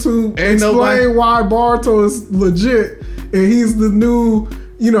on YouTube and explain why Boruto is legit and he's the new,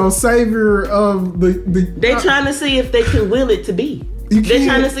 savior of the. They're trying to see if they can will it to be. They're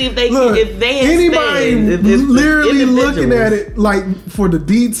trying to see if they anybody literally looking at it like for the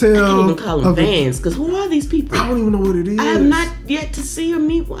detail. I can't even call them fans because who are these people? I don't even know what it is. I have not yet to see or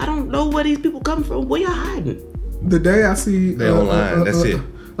meet. I don't know where these people come from. Where y'all hiding? The day I see they online. That's it.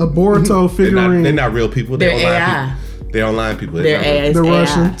 A Boruto figurine. They're not real people. They're AI. They're online people. They're AI. They're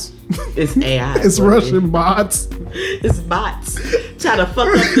Russians. It's AI. It's Russian bots. It's bots trying to fuck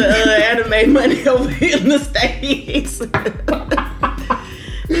up the anime money over here in the States.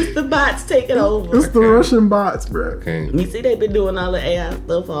 It's the bots taking over. It's the Russian bots, bro. Okay. You see, they've been doing all the AI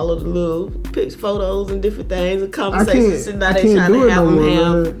stuff, all of the little pics, photos, and different things, and conversations. And now they trying to have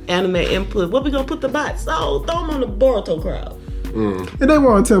them have anime input. What we gonna put the bots? Oh, throw them on the Boruto crowd. And they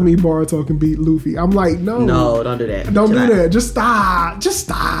want to tell me Boruto can beat Luffy. I'm like, no, don't do that. Don't do that. Just stop.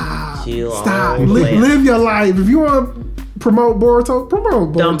 Chill. Stop. Live your life. If you want to promote Boruto,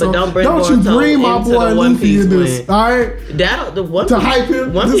 promote Boruto. Don't bring you bring my boy Luffy in this. All right. The One to Piece, hype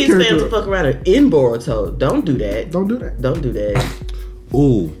him. One Piece fans will fuck around in Boruto. Don't do that. Don't do that.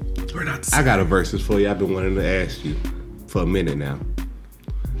 Ooh, I got a versus for you. I've been wanting to ask you for a minute now.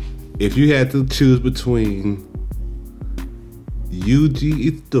 if you had to choose between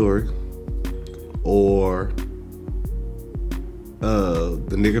Yuji Itadori or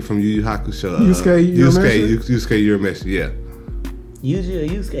the nigga from Yu Yu Hakusho, Yuske Urameshi, yeah. Yuji or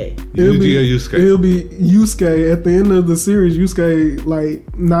Yusuke? Yuji or Yusuke? It'll be Yusuke. At the end of the series, Yusuke,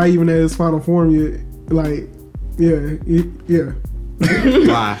 like, not even at his final form yet. Like, yeah.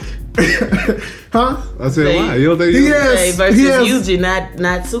 Why? Huh? I said, why? You don't think versus Yuji,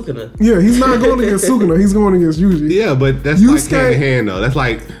 not Sukuna? Yeah, he's not going against Sukuna. He's going against Yuji. Yeah, but that's Yusuke, like hand in hand, though. That's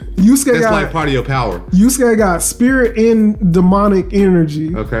like Yusuke that's like part of your power. Yusuke got spirit and demonic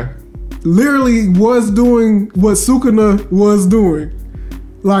energy. Okay. Literally was doing what Sukuna was doing.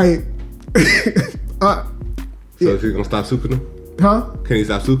 Like, so is he gonna stop Sukuna? Huh? Can he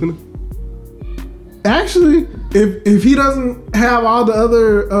stop Sukuna? Actually, if he doesn't have all the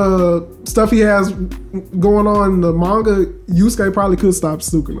other stuff he has going on in the manga, Yusuke probably could stop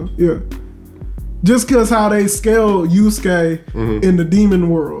Sukuna. Yeah. Just because how they scale Yusuke in the demon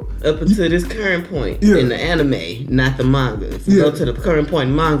world. Up until this current point in the anime, not the manga. If you go to the current point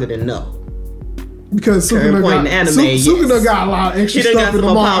in manga, then no. Because Sukuna got a lot of extra stuff in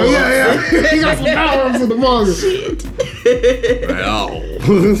the manga. Yeah. He got some powers in the manga. Shit.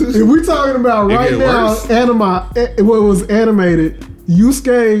 If we're talking about right now, what was animated,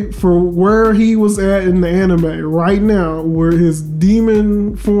 Yusuke, for where he was at in the anime right now, where his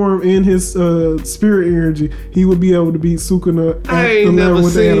demon form and his spirit energy, he would be able to beat Sukuna at the level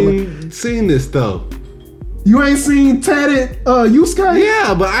with the anime. Seen this though. You ain't seen tatted Yusuke?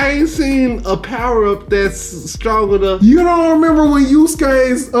 Yeah, but I ain't seen a power up that's strong enough. You don't remember when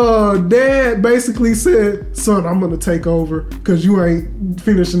Yusuke's dad basically said, "Son, I'm gonna take over because you ain't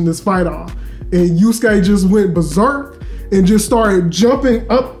finishing this fight off," and Yusuke just went berserk and just started jumping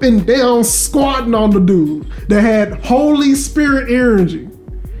up and down, squatting on the dude that had Holy Spirit energy,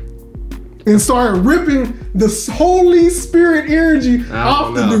 and started ripping the Holy Spirit energy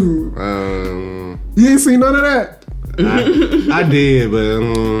off the dude. You ain't seen none of that? I did, but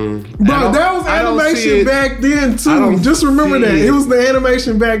bro, that was animation back then too. Just remember that it was the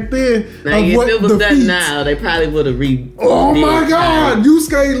animation back then. Now, if it was done now, they probably would have Oh my god,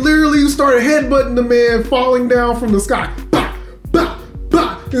 Yusuke literally started headbutting the man, falling down from the sky. Bah, bah,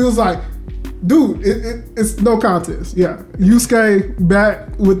 bah. It was like, dude, it's no contest. Yeah, Yusuke back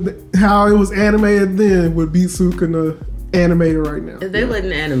with how it was animated then would beat Sukuna animated right now. If they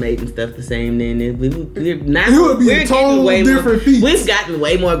wasn't animating stuff the same then, it would be a totally different feat. We've gotten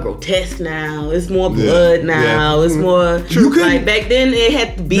way more grotesque now. It's more blood now. It's more like back then. It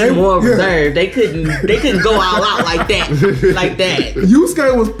had to be more reserved. They couldn't go all out like that.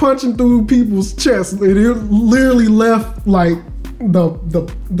 Yusuke was punching through people's chests. It literally left like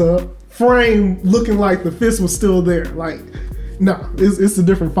the frame looking like the fist was still there. Like, no, it's a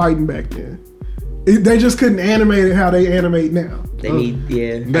different fighting back then. They just couldn't animate it how they animate now. They need,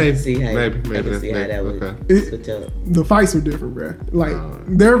 I can see how that would switch up. The fights were different, bro. Like,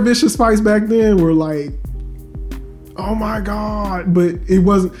 their vicious fights back then were like, oh my god. But it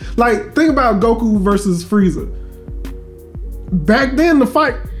wasn't, like, think about Goku versus Frieza. Back then, the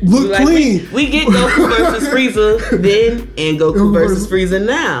fight looked clean. We get Goku versus Frieza then and Goku versus Frieza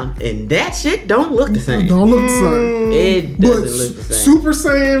now. And that shit don't look the same. Don't look the same. It doesn't look the same. Super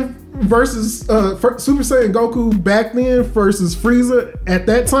Saiyan versus Super Saiyan Goku back then versus Frieza at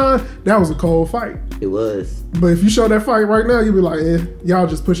that time, that was a cold fight. It was. But if you show that fight right now, you'll be like, y'all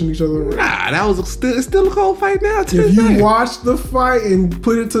just pushing each other around. Nah, that was it's still a cold fight now. If you watch the fight and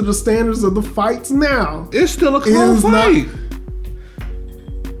put it to the standards of the fights now, it's still a cold fight.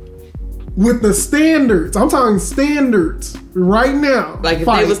 With the standards, I'm talking standards right now. Like if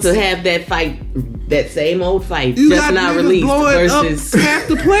they was to have that fight, that same old fight, you just not released versus half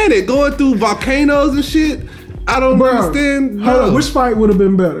the planet, going through volcanoes and shit. I don't understand. Hold on, which fight would have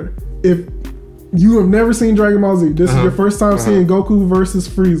been better if you have never seen Dragon Ball Z? This is your first time seeing Goku versus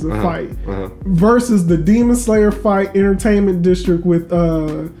Frieza fight versus the Demon Slayer fight, Entertainment District with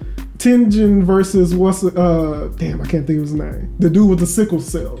Tenjin versus damn, I can't think of his name. The dude with the sickle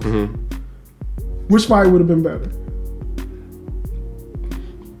cell. Which fight would have been better?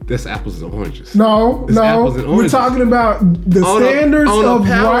 That's apples and oranges. No. We're talking about the standards of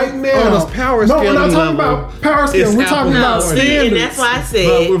right now. On a power scale. No, we're not talking about power scale. We're talking about standards. And that's why I said,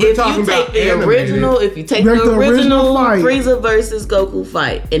 if you take the original Frieza versus Goku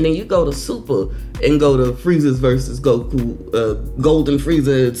fight, and then you go to Super and go to Frieza's versus Goku, Golden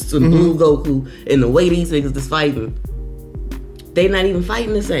Frieza, Blue Goku, and the way these niggas is fighting, they not even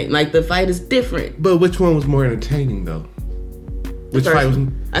fighting the same. Like, the fight is different. But which one was more entertaining, though? Which fight was?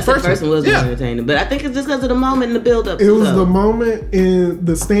 I said the first one was more entertaining, but I think it's just because of the moment and the build up. It was the moment and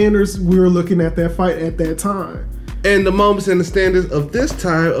the standards we were looking at that fight at that time. And the moments and the standards of this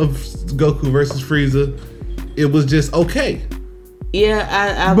time of Goku versus Frieza, it was just okay. Yeah,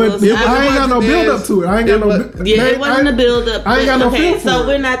 I ain't got no build up to it. I ain't got no. It wasn't a build up. I ain't got no feel for so it.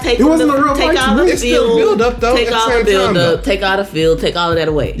 we're not taking. It wasn't a real fight to me. It's still build up though. Take all the build up. Take all the feel. Take all of that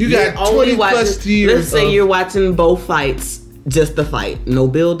away. You got 20 plus years. Let's say you're watching both fights, just the fight. No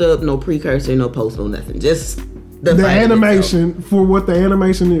build up, no precursor, no post, no nothing. Just the fight animation itself. For what the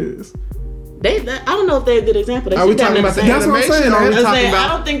animation is. I don't know if they're a good example. Are we talking about the animation? That's what I'm saying.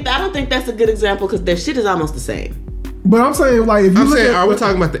 I don't think that's a good example because their shit is almost the same. But I'm saying, like, if you look at, are we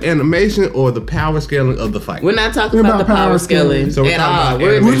talking about the animation or the power scaling of the fight? We're not talking about the power scaling so at all.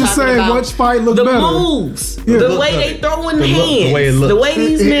 We're just saying which fight looks better. The moves, the way they throwing hands, the way it looks. The way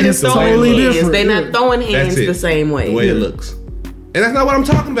these men are throwing hands, they're not throwing hands the same way. The way it looks. And that's not what I'm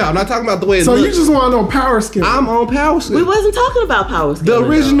talking about. I'm not talking about the way it looks. So you just want to know power scaling. I'm on power scaling. We wasn't talking about power scaling. The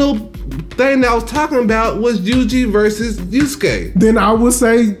original thing that I was talking about was Yuji versus Yusuke. Then I would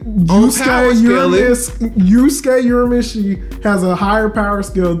say Yusuke Urameshi has a higher power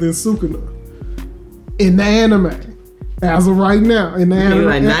scale than Sukuna in the anime. As of right now, in the anime,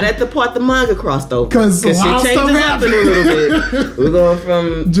 right, not at the part the manga crossed over because shit changes up a little bit. We're going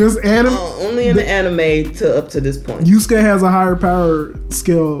from just anime only in the anime to up to this point. Yusuke has a higher power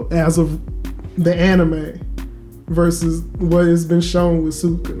scale as of the anime versus what has been shown with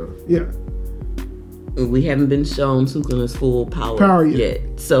Sukuna. Yeah. We haven't been shown Sukuna's full power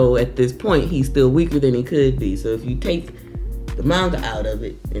yet. So at this point, he's still weaker than he could be. So if you take the manga out of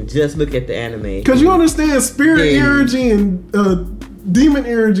it and just look at the anime, because you understand, spirit energy and demon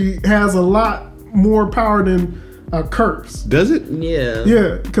energy has a lot more power than a curse. Does it? Yeah.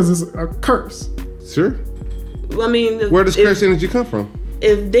 Yeah, because it's a curse. Sure. Well, I mean, where does curse energy come from?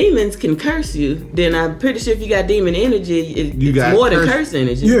 If demons can curse you, then I'm pretty sure if you got demon energy, it's more than curse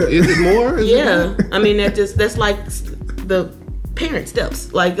energy. Yeah. Is it more? I mean, that's like the parent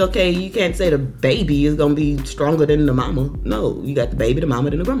steps. Like, okay, you can't say the baby is gonna be stronger than the mama. No, you got the baby, the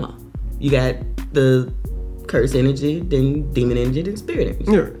mama, then the grandma. You got the curse energy, then demon energy, then spirit energy.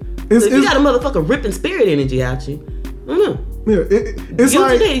 Yeah. So if you got a motherfucker ripping spirit energy out you, I don't know. Yeah, it's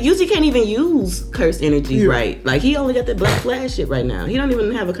Yuji can't even use curse energy right. Like, he only got that black flash shit right now. He don't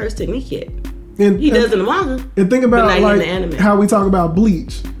even have a curse technique yet. He does in the manga. And think about like how we talk about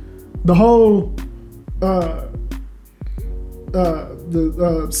Bleach. The whole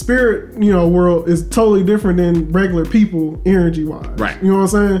the spirit, world is totally different than regular people energy wise. Right. You know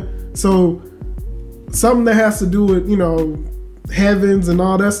what I'm saying? So something that has to do with, heavens and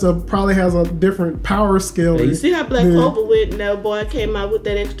all that stuff probably has a different power scale. Yeah, you see how Black Clover went and that boy came out with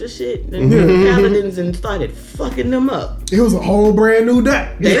that extra shit and paladins and started fucking them up. It was a whole brand new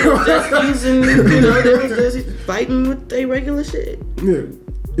deck. They were just using, they were just fighting with their regular shit. Yeah.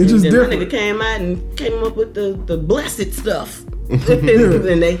 It's just different. My nigga came out and came up with the blessed stuff. And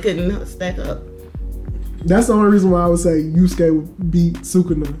they couldn't stack up. That's the only reason why I would say Yusuke would beat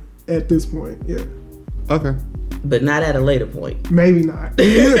Sukuna at this point. Yeah. Okay. But not at a later point. Maybe not.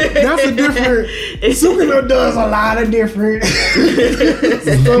 That's a different. Sukuna does a lot of different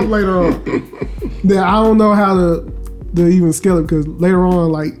stuff later on. That I don't know how to even scale it, because later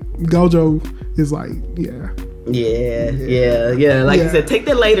on, like, Gojo is like, Like you said, take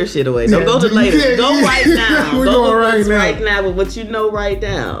that later shit away. Don't go to later. Go right now. We're go going right now with what you know right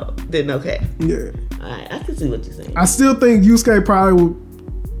now. Then okay. Yeah. All right, I can see what you're saying. I still think Yusuke probably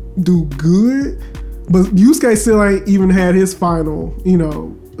would do good, but Yusuke still ain't even had his final,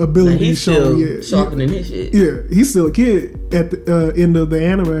 ability shown yet. He's still sharpening his shit. Yeah, he's still a kid at the end of the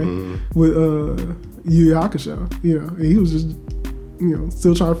anime with Yu Yu Hakusho. And he was just,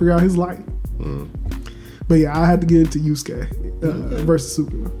 still trying to figure out his life. But yeah, I had to get it to Yusuke versus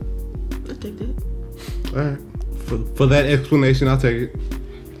Sukuna. I'll take that. All right. For that explanation, I'll take it.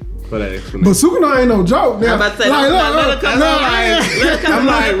 For that explanation. But Sukuna ain't no joke. I'm about to say, let it come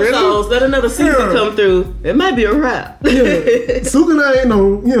on. Let another season come through. It might be a wrap. Sukuna ain't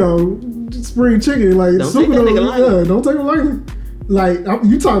no, spring chicken. Like, don't Sukuna, take that nigga lightly. Don't take him lightly. Like,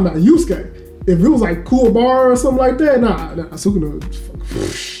 you talking about Yusuke. If it was like Cool Bar or something like that, nah, Sukuna.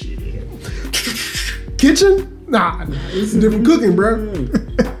 Kitchen? Nah, it's different cooking, bro.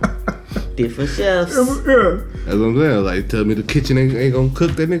 Different chefs. Yeah. That's what I'm saying. Like, tell me the kitchen ain't gonna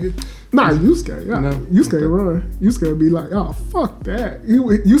cook that nigga? Nah, Yusuke. Yusuke run. Yusuke would be like, oh, fuck that.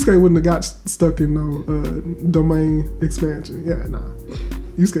 Yusuke wouldn't have got stuck in no domain expansion. Yeah, nah.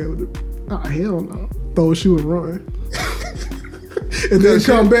 Yusuke would have, hell no. Throw a shoe and run. and then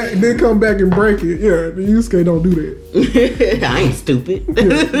come back and break it. Yeah, the Yusuke don't do that. I ain't stupid.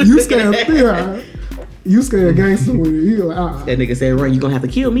 Yusuke a gangster with it. He like, That nigga said, "Run, you gonna have to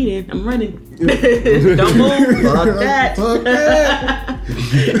kill me then. I'm running. Don't move. Fuck that. Fuck that.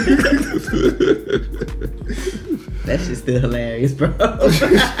 That shit's still hilarious, bro. Bro.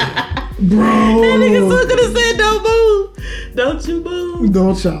 That nigga still could have said, don't move. Don't you move.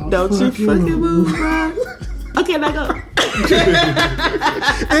 Don't y'all. Don't you fucking move, bro. Okay, now go.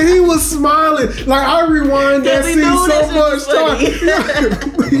 And he was smiling. Like, I rewind that scene so much time.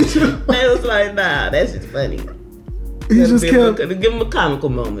 They was like, nah, that shit's funny. He just kept... Give him a comical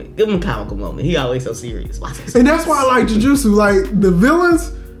moment. He always so serious. Why so serious? And that's why I like Jujutsu. Like, the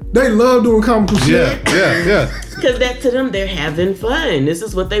villains, they love doing comical shit. Yeah. Because that to them, they're having fun. This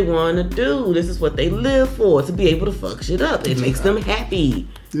is what they want to do. This is what they live for, to be able to fuck shit up. It makes them happy.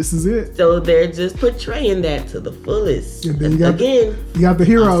 This is it. So they're just portraying that to the fullest. And then you got the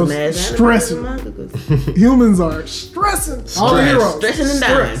heroes stressing. Humans are stressing. All the heroes. Stressing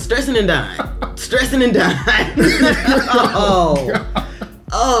and dying.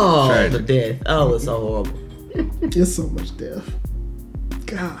 Oh, the death. Oh, it's so horrible. It's so much death.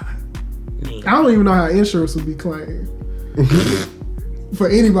 God. Man. I don't even know how insurance would be claimed for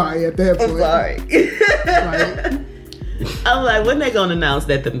anybody at that point. I'm sorry. I'm like, when they gonna announce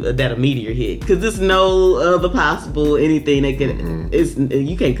that a meteor hit? Because there's no other possible anything that could.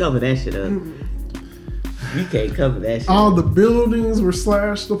 You can't cover that shit up. You can't cover that shit. All the buildings were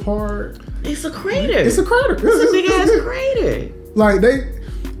slashed apart. It's a crater. It's a big ass crater. Like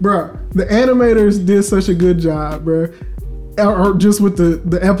the animators did such a good job, bro. Or just with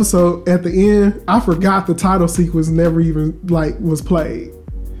the episode at the end, I forgot the title sequence never even was played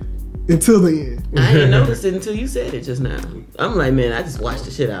until the end. I didn't notice it until you said it just now. I'm like, man, I just watched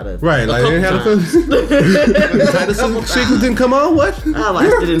the shit out of it. Right, like it had the title sequence didn't come on. What? I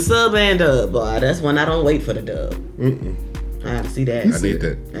watched it in sub and dub. Boy, that's when I don't wait for the dub. I have to see that. I need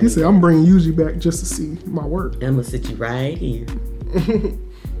that. He said, "I'm bringing Yuji back just to see my work." I'm gonna sit you right here.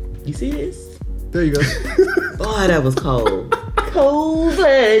 You see this? There you go. Boy, that was cold.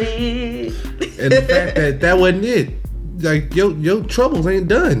 Cold-blooded. And the fact that wasn't it. Like, your troubles ain't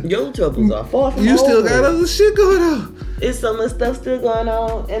done. Your troubles are far from You still over. got other shit going on. It's so much stuff still going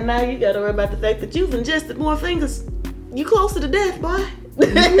on. And now you got to worry about the fact that you've ingested more fingers. You closer to death, boy.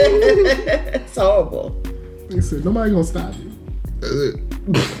 It's horrible. He said, nobody gonna stop you.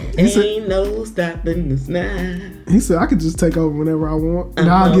 Ain't no stopping us now. He said, I could just take over whenever I want, and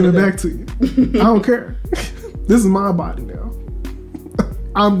I'll give it back to you. I don't care. This is my body now.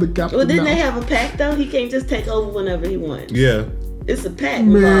 I'm the captain. Well, didn't now. they have a pact though? He can't just take over whenever he wants. Yeah. It's a pact.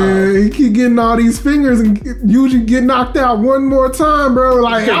 Man, he keep getting all these fingers and usually get knocked out one more time, bro.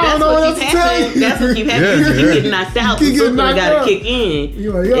 Like, I don't know what else to tell you. That's what keep happening. You keep getting knocked out. Keep getting knocked gotta out. kick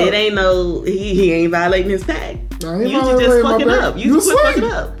in. Like, it ain't no, he ain't violating his pact. You just fucking up. You fucking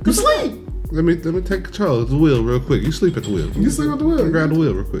up. You sleep. Let me take control of the wheel real quick. You sleep at the wheel. You sleep at the wheel. Grab the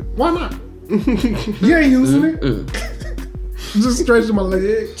wheel real quick. Why not? You ain't using it. Just stretching my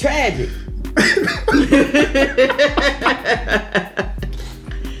leg. Tragic.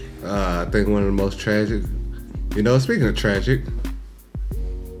 I think one of the most tragic. Speaking of tragic,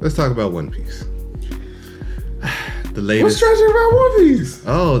 let's talk about One Piece. The latest. What's tragic about One Piece?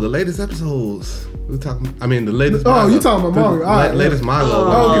 Oh, the latest episodes. We're talking. I mean, the latest. Oh, you talking about manga? Latest manga.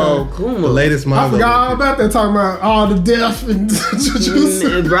 Oh, Kuma. The latest manga. I forgot all about that. Talking about all the death and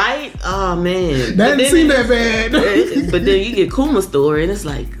Jujutsu. Right? Oh man, That didn't seem that bad. But then you get Kuma's story, and it's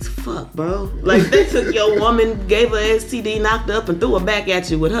like, fuck, bro. Like they took your woman, gave her STD, knocked her up, and threw her back at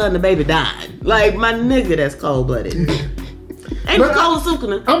you with her and the baby dying. Like my nigga, that's cold blooded. Ain't the cold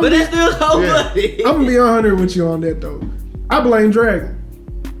Sukuna, but it's still cold blooded. I'm gonna be 100 with you on that though. I blame Dragon.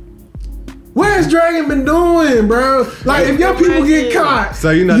 What has Dragon been doing, bro? Like, if your people get caught,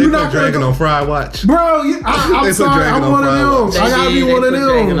 so they put Dragon on Fried Watch, bro. I'm sorry, I'm one of them. I gotta be one of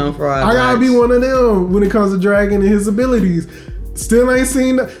them. I gotta be one of them when it comes to Dragon and his abilities. Still ain't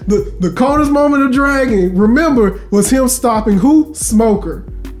seen the coldest moment of Dragon. Remember, was him stopping who? Smoker.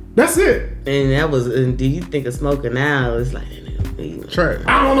 That's it. And that was. And do you think of Smoker now? It's like. Trash.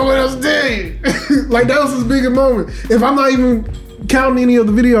 I don't know what else to do. Like, that was his biggest moment. If I'm not even counting any of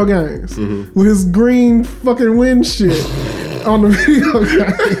the video games with his green fucking wind shit on the video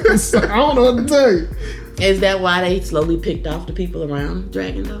games. I don't know what to tell you. Is that why they slowly picked off the people around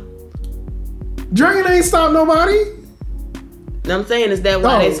Dragon though? Dragon ain't stopped nobody. I'm saying, is that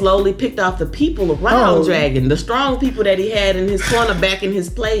why they slowly picked off the people around Dragon? The strong people that he had in his corner back in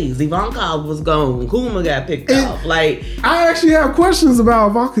his place. Ivankov was gone. Kuma got picked off. Like, I actually have questions about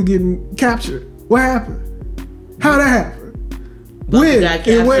Ivanka getting captured. What happened? How that happened? When? Got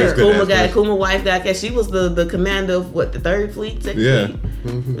captured. Where? Kuma wife got captured. She was the commander of what, the 3rd Fleet, 2nd Fleet?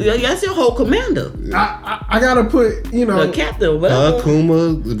 Mm-hmm. Yeah, that's your whole commander. I gotta put, the captain, whatever.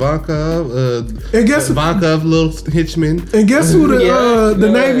 Kuma, Ivankov, and guess Ivankov, little henchman. And guess who the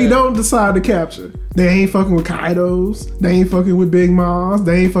Navy don't decide to capture? They ain't fucking with Kaidos. They ain't fucking with Big Moms.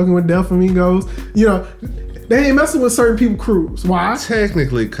 They ain't fucking with Delfamingos. They ain't messing with certain people crews. Why?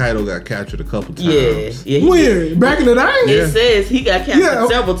 Technically, Kaido got captured a couple times. Yeah. When? Back in the day? It says he got captured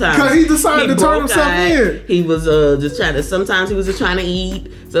several times. Because he decided to turn himself in. He was just trying to, sometimes he was just trying to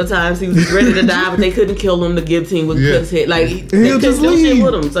eat. Sometimes he was ready to die, but they couldn't kill him. The Gibb team would cut his head. Like, they couldn't do shit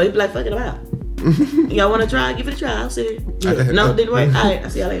with him. So he'd be like, fuck it, I'm out. Y'all want to try? Give it a try. I'll see it. No, didn't work. All right,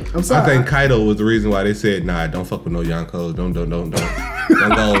 I'll see y'all later. I'm sorry. I think Kaido was the reason why they said, nah, don't fuck with no Yonkos. Don't go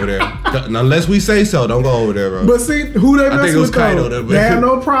over there. Unless we say so, don't go over there, bro. But see, who they messing with though? They have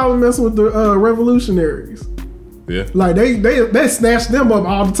no problem messing with the revolutionaries. Yeah. Like, they snatch them up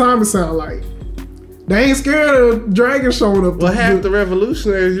all the time, it sound like. They ain't scared of dragons showing up. Well, half the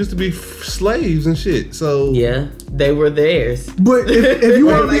revolutionaries used to be slaves and shit, so... Yeah, they were theirs. But if you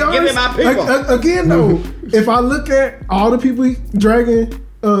want to be honest, give me my people. Again though, if I look at all the people Dragon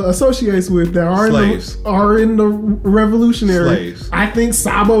associates with that are in the revolutionary, slaves. I think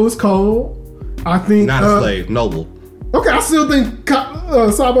Sabo is cold. I think... Not a slave, noble. Okay, I still think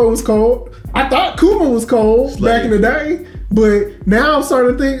Sabo was cold. I thought Kuma was cold back in the day, but now I'm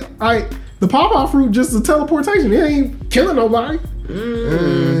starting to think, the pawpaw fruit just a teleportation. It ain't killing nobody.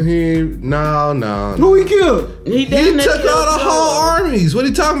 No. Who he killed? He took out the whole armies. What are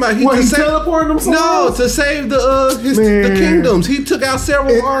you talking about? He teleported them somewhere? No, to save the kingdoms. He took out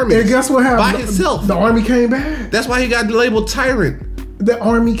several armies. And guess what happened? By himself. The army came back. That's why he got labeled tyrant. The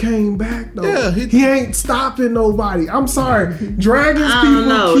army came back though. Yeah, he ain't stopping nobody. I'm sorry. Dragons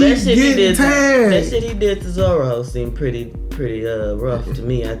people keep getting tagged. That shit he did to Zoro seemed pretty rough to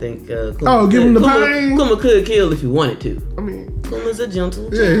me. I think give him the pain. Kuma could kill if he wanted to. I mean, Kuma's a gentle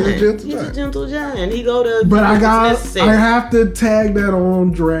giant. He's a gentle giant. He go to... But I have to tag that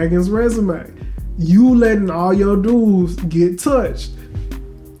on Dragon's resume. You letting all your dudes get touched.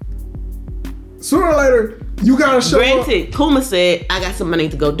 Sooner or later, you gotta show up. Granted, Kuma said, I got something I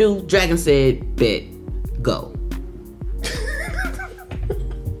need to go do. Dragon said, bet, go.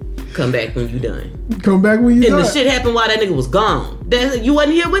 Come back when you done. Come back when you done. And the shit happened while that nigga was gone. You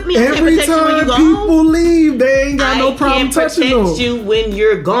wasn't here with me. Every time people leave, they ain't got no problem touching them. I can't protect you when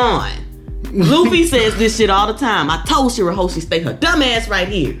you're gone. Luffy says this shit all the time. I told Shirahoshi stay her dumb ass right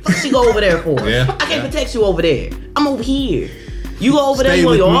here. What she go over there for? I can't protect you over there. I'm over here. You go over there, you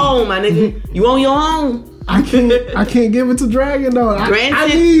on your own, my nigga. You on your own. I can't give it to Dragon though.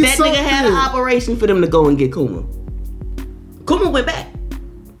 Granted, that nigga had an operation for them to go and get Kuma. Kuma went back.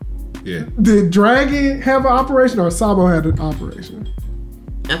 Yeah. Did Dragon have an operation or Sabo had an operation?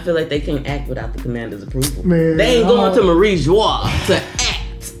 I feel like they can't act without the commander's approval. Man, they ain't going to Marie Joie to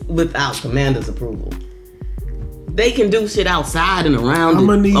act without commander's approval. They can do shit outside and around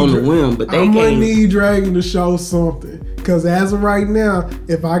on the whim, but I'm gonna need Dragon to show something. Because as of right now,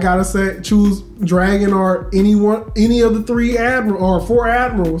 if I gotta choose Dragon or any of the 3 admirals or 4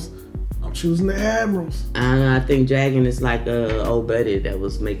 admirals, I'm choosing the admirals. I think Dragon is like old buddy that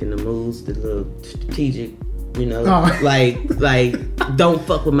was making the moves, the little strategic, like don't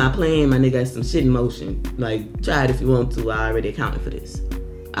fuck with my plan. My nigga got some shit in motion. Like, try it if you want to. I already accounted for this.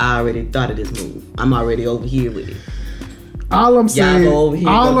 I already thought of this move. I'm already over here with it. All I'm saying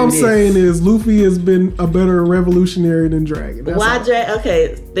is Luffy has been a better revolutionary than Dragon.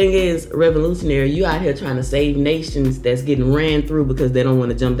 Thing is, revolutionary, you out here trying to save nations that's getting ran through because they don't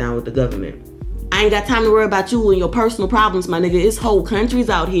want to jump down with the government. I ain't got time to worry about you and your personal problems, my nigga. It's whole countries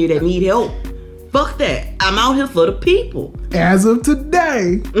out here that need help. Fuck that. I'm out here for the people. As of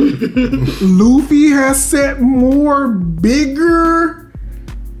today, Luffy has set more bigger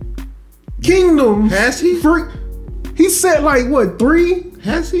kingdoms. Has he? He set like what, 3?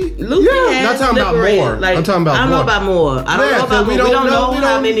 Has he? Luffy has not talking about more. Like, I'm talking about I don't know about more. I don't know about more. We don't know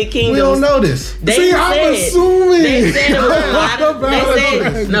how many kingdoms. We don't know this. I'm assuming. They said it was a lot of,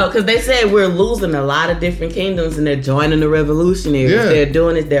 because they said we're losing a lot of different kingdoms and they're joining the revolutionaries. Yeah. They're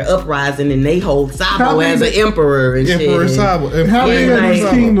doing it. They're uprising and they hold Sabo as an emperor and shit. Emperor Sabo. How many of these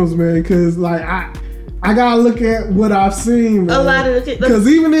kingdoms, man? Because like I gotta look at what I've seen, man. A lot of the because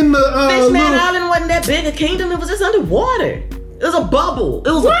even in the Fishman Island wasn't that big a kingdom. It was just underwater. It was a bubble.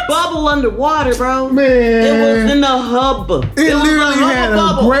 It was a bubble underwater, bro. Man, it was in the hub. It literally had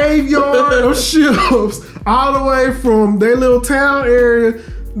a graveyard of ships all the way from their little town area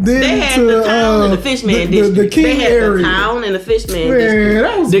Then they had the town and the Fishman district. The king they had area. the town and the Fishman Man, district.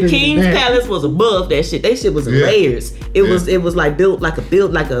 that was the King's bad. Palace was above that shit. That shit was in layers. It was like built like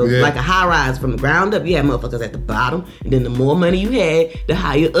a high rise from the ground up. You had motherfuckers at the bottom, and then the more money you had, the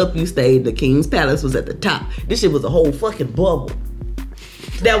higher up you stayed. The King's Palace was at the top. This shit was a whole fucking bubble.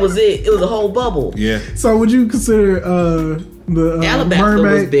 That was it. It was a whole bubble. Yeah. So would you consider the Alabaster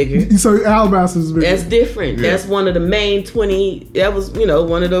mermaid was bigger. So Alabaster was bigger. That's different. Yeah. That's one of the main 20. That was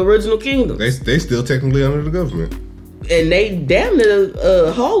one of the original kingdoms. They still technically under the government. And they damn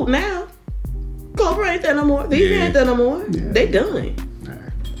near hold now. Cobra ain't there no more. These ain't there no more. Yeah. They done.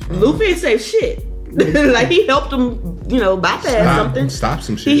 Luffy ain't safe shit. Like he helped them, bypass something. Stop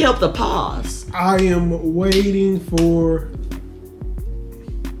some shit. He helped a pause. I am waiting for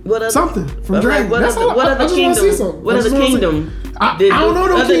What other, something from what Dragon. What That's other, all. what I other just want to see kingdom? something. What I other just wanna see- kingdom? I don't know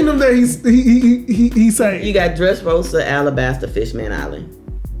no kingdom that he saved. You got Dressrosa, Alabaster, Fishman Island.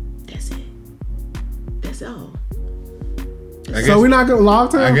 That's it. That's all. So we're not gonna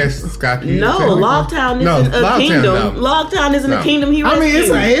Logtown? I guess Skype. No, Logtown isn't a kingdom. Logtown isn't a kingdom. He rescued. I mean, it's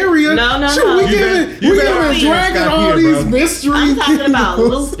an area. No. We giving Dragon all these mysteries. I'm talking about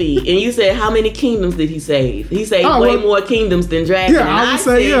Luffy, and you said how many kingdoms did he save? He saved way more kingdoms than Dragon. Yeah, and I would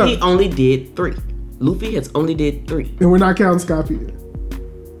say said he only did 3. Luffy has only did 3. And we're not counting Skype.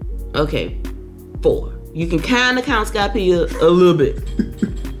 Okay, 4. You can kind of count Skype a little bit.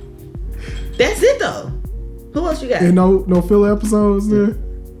 That's it though. Who else you got? And no filler episodes there.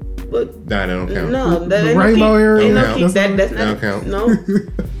 What? Nah, that don't count. No, that ain't Rainbow area. That's not count. No,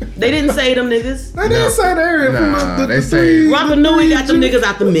 they didn't say them niggas. They didn't say the area. Nah, they say Rapa Nui got them niggas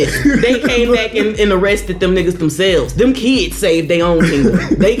out the mix. They came back and arrested them niggas themselves. Them kids saved their own kingdom.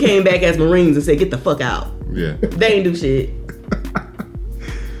 They came back as Marines and said, "Get the fuck out." Yeah. They ain't do shit.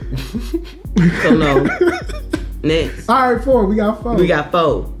 So no. Next. All right, 4. We got 4. We got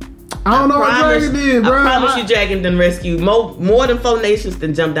 4. I don't know what Dragon did, bro. I promise you, Dragon done rescued more than 4 nations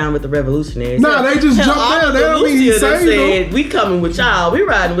than jumped down with the revolutionaries. Nah, they just jumped down. They don't mean he saved them. We coming with y'all. We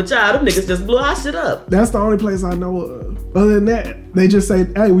riding with y'all. Them niggas just blew our shit up. That's the only place I know of. Other than that, they just say,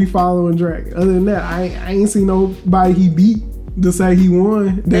 "Hey, we following Dragon." Other than that, I ain't seen nobody he beat to say he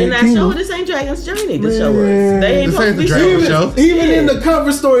won. They not showing this ain't Dragon's journey to show us. They ain't supposed to be showing. Even in the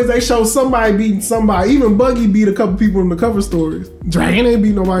cover stories, they show somebody beating somebody. Even Buggy beat a couple people in the cover stories. Dragon ain't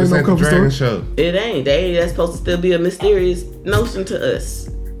beat nobody in no cover stories. Show. It ain't. That's supposed to still be a mysterious notion to us.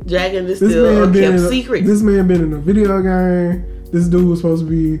 Dragon is still a kept secret. This man been in a video game. This dude was supposed to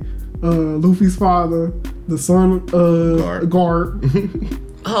be Luffy's father, the son of Guard.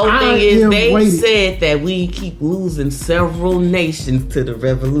 Whole thing is they said that we keep losing several nations to the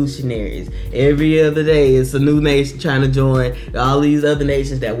revolutionaries. Every other day it's a new nation trying to join all these other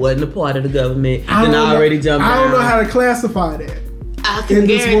nations that wasn't a part of the government and already jumped I don't down. know how to classify that. I can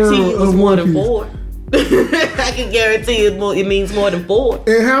guarantee it was more than 4. I can guarantee it means more than 4.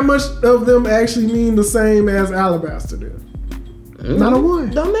 And how much of them actually mean the same as Alabaster then? Not a 1.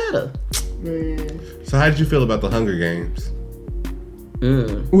 Don't matter. Man. So how did you feel about the Hunger Games?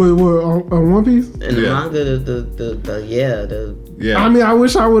 What, on One Piece? And the manga, yeah. I mean, I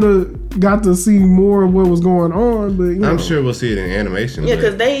wish I would have got to see more of what was going on, but I'm sure we'll see it in animation. Yeah,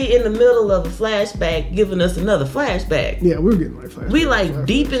 because they in the middle of a flashback, giving us another flashback. Yeah, we're getting like flashbacks. We like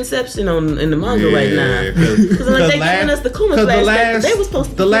deep Inception in the manga right now. Because like they giving us the Kuma flashback. They was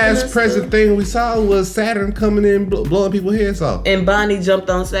supposed to. The last present thing we saw was Saturn coming in, blowing people's heads off. And Bonnie jumped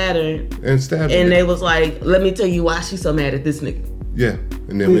on Saturn and stabbed him. And they was like, "Let me tell you why she's so mad at this nigga." Yeah,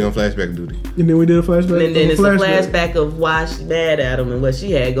 and then we on flashback duty. And then we did a flashback. And then it's a flashback of why she's mad at him and what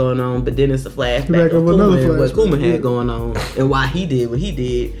she had going on. But then it's a flashback of Kuma and what Kuma had going on and why he did what he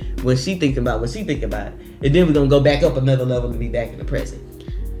did when she thinking about what she thinking about. And then we're gonna go back up another level and be back in the present.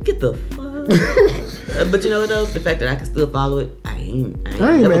 Get the fuck. But you know what though? The fact that I can still follow it, I ain't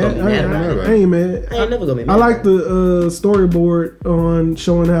never gonna be mad about it. I ain't mad. I ain't never gonna be mad. I like the storyboard on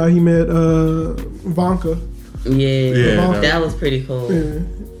showing how he met Vanka. Yeah, that was pretty cool. Yeah.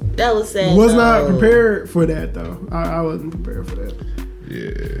 That was sad. Was not prepared for that though. I wasn't prepared for that.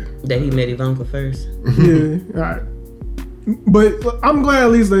 Yeah. That he met Ivanka first. Yeah. All right. But I'm glad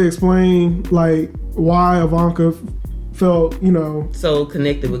at least they explained like why Ivanka felt, so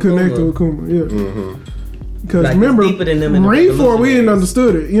connected with Kuma. Yeah. Because remember, Rainforest, we didn't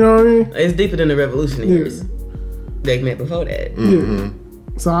understood it. You know what I mean? It's deeper than the Revolutionaries. They met before that. Yeah.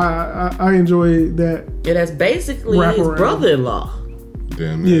 So I enjoyed that. Yeah, that's basically his brother-in-law.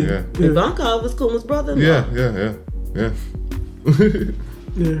 Damn, yeah. Ivankov was Kuma's brother-in-law. Yeah. Yeah.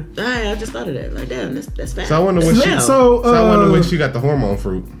 Alright, I just thought of that. Like, damn, that's fast. So I wonder when she got the hormone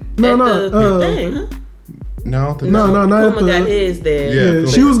fruit. No. Thing, huh? No, not Kuma got his there. Yeah,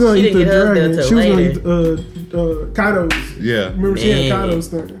 she was gonna eat the dragon. She was gonna eat Kaido's. Yeah. Remember she had Kaido's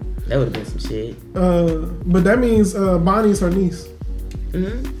thing. That would have been some shit. But that means Bonnie's her niece.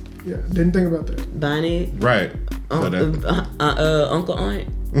 Mm-hmm. Yeah, didn't think about that. Bonnie. Right. Uncle Aunt.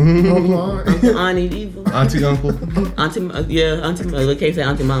 Mm-hmm. Uncle Aunt. Uncle Auntie Evil. Auntie Uncle. Auntie. I can't say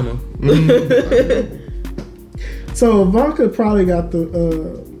Auntie Mama. Mm-hmm. So Ivanka probably got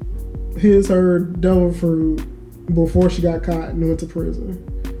the her devil fruit before she got caught and went to prison,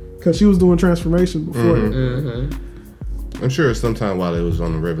 because she was doing transformation before. Mm-hmm. I'm sure it's sometime while it was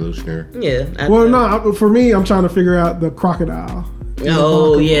on the Revolutionary. Yeah. For me, I'm trying to figure out the crocodile.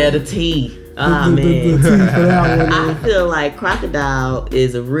 Oh yeah, the tea. Man. The tea for that one. I feel like Crocodile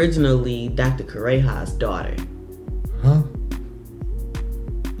is originally Dr. Kureha's daughter. Huh?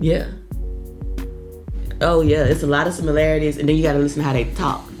 Yeah. Oh yeah, it's a lot of similarities, and then you got to listen to how they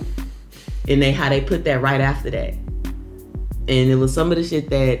talk, and how they put that right after that. And it was some of the shit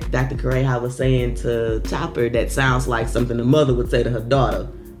that Dr. Kureha was saying to Chopper that sounds like something the mother would say to her daughter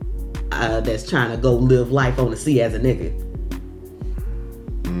that's trying to go live life on the sea as a nigga.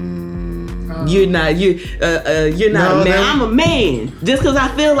 You're not a man. I'm a man. Just because I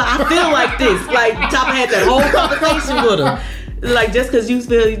feel like this. Like Chopper had that whole conversation with her. Like just because you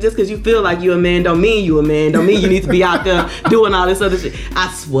feel like you're a man don't mean you a man. Don't mean you need to be out there doing all this other shit.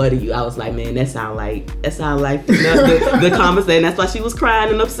 I swear to you, I was like, man, that sound like the conversation. That's why she was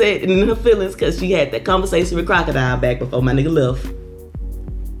crying and upset and in her feelings, because she had that conversation with Crocodile back before my nigga left.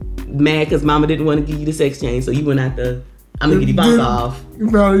 Mad because mama didn't want to give you the sex change, so you went out there. I'm gonna get Ivanka off. You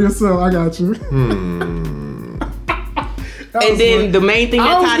found it yourself. I got you. And then the main thing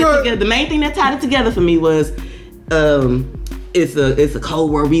that tied it together for me was, it's a cold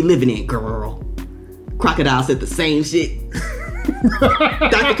world we living in, girl. Crocodile said the same shit.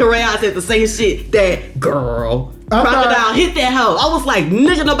 Dr. Kureha said the same shit. That girl. Crocodile hit that hoe. I was like,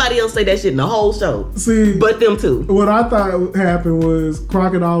 nigga, nobody else say that shit in the whole show. See, but them two. What I thought happened was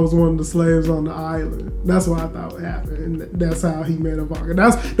Crocodile was one of the slaves on the island. That's what I thought would happen, and that's how he met Ivanka.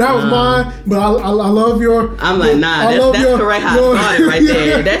 That was mine, but I love your. I'm like, nah, that's Kureha's daughter right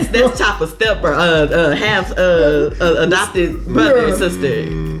there. That's Chopper's stepbrother, half adopted brother and sister.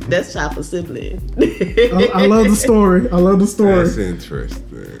 That's Chopper's sibling. I love the story. That's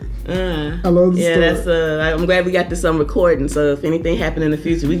interesting. I love the story. That's I'm glad we got this on recording, so if anything happened in the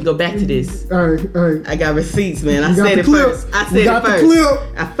future, we can go back to this. All right. I got receipts, man. I said it first. I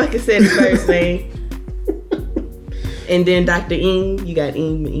fucking said it first, man. And then Dr. Eam, you got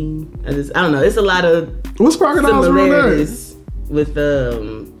Eam. I don't know. It's a lot of what's Crocodile's similarities with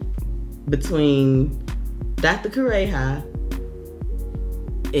between Dr. Kureha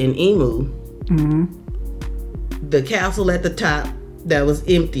and Imu. Mm-hmm. The castle at the top that was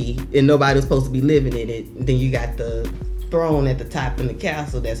empty and nobody was supposed to be living in it. And then you got the throne at the top in the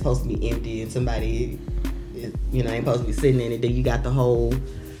castle that's supposed to be empty and somebody ain't supposed to be sitting in it. Then you got the whole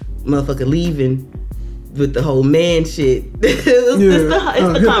motherfucker leaving with the whole man shit. It's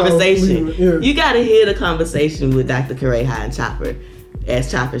the conversation. You gotta hear the conversation with Dr. Kureha and Chopper as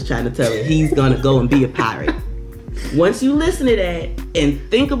Chopper's trying to tell him he's gonna go and be a pirate. Once you listen to that and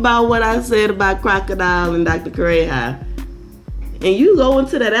think about what I said about Crocodile and Dr. Kureha, and you go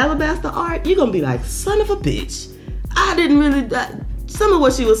into that alabaster art, you're gonna be like, son of a bitch. I didn't really. Some of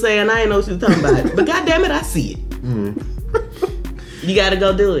what she was saying, I didn't know what she was talking about. But goddamn it, I see it. Mm-hmm. You gotta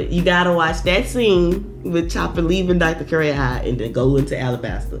go do it. You gotta watch that scene with Chopper leaving Dr. Kureha and then go into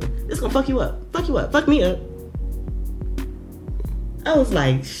Alabaster. It's gonna fuck you up. Fuck me up. I was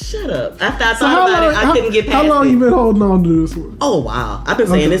like, shut up. After I thought about it, I couldn't get past it. How long you been holding on to this one? Oh, wow. I've been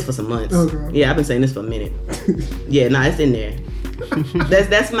saying this for some months. Okay. Yeah, I've been saying this for a minute. Yeah, it's in there.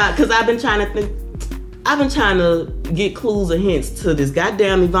 That's my, because I've been trying to get clues and hints to this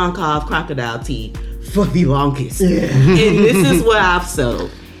goddamn Ivankov crocodile tea for the longest. Yeah. And this is where I've settled.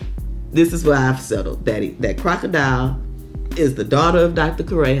 That Crocodile is the daughter of Dr.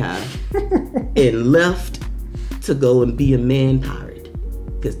 Kureha and left to go and be a man pirate.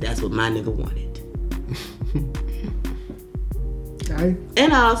 Because that's what my nigga wanted. Okay.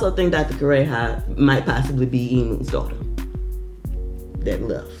 And I also think Dr. Kureha might possibly be Emun's daughter that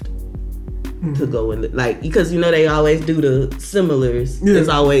left to go and because they always do the similars. Yeah. It's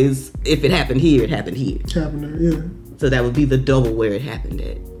always, if it happened here, it happened here. Happened there, yeah. So that would be the double where it happened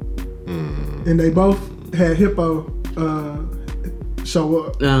at. And they both had Hippo show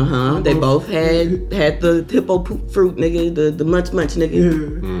up. They both had the hippo fruit nigga, the munch nigga. Yeah.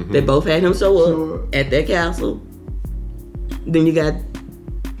 Mm-hmm. They both had him show up at their castle. Then you got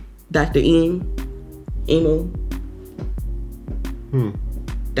Dr. Emu.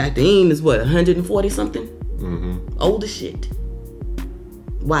 Dr. Eam is what, 140 something? Old as shit.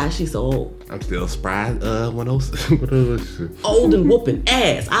 Why is she so old? I'm still spry. What else? Old and whooping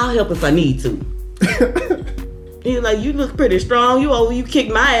ass. I'll help if I need to. He's like, you look pretty strong. You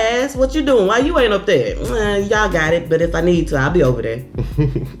kicked my ass. What you doing? Why you ain't up there? Y'all got it, but if I need to, I'll be over there.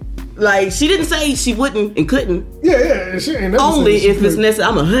 Like, she didn't say she wouldn't and couldn't. Yeah, she ain't never only said she if it's necessary.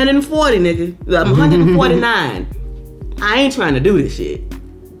 I'm 140, nigga. I'm 149. I ain't trying to do this shit.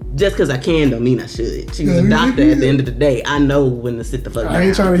 Just because I can don't mean I should. She was a doctor at the end of the day. I know when to sit the fuck down. I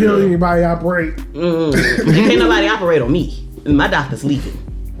ain't trying to hear anybody operate. Can't nobody operate on me. My doctor's leaving.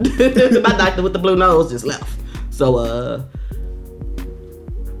 My doctor with the blue nose just left. So,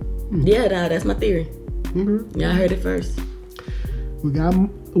 yeah, that's my theory. Y'all heard it first. We got,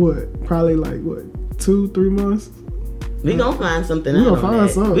 probably like, 2-3 months? We gonna find something. We gonna find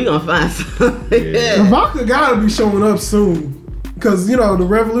something. We gonna find something. Yeah. Ivanka gotta be showing up soon. Because, the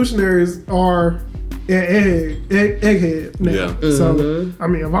revolutionaries are egghead now. Yeah. So, I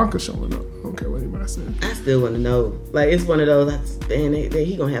mean, Ivanka's showing up. I don't care what anybody says. I still want to know. Like, it's one of those,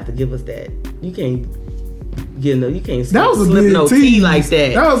 he gonna have to give us that. You can't slip no tea like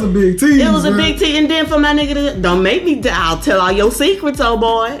that. That was a big tease. It was a big tease. And then for my nigga don't make me, I'll tell all your secrets, old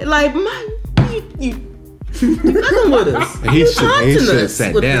boy. Like, you fucking with us. He should have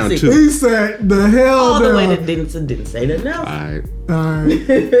sat down too. He sat the hell all down. The way that didn't say nothing else. Alright.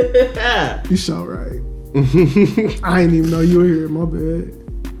 You sure right. I didn't even know you were here. My bad.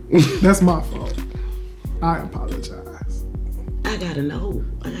 That's my fault. I apologize. I gotta know.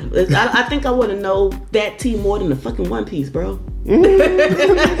 I think I want to know that tea more than the fucking One Piece, bro. Because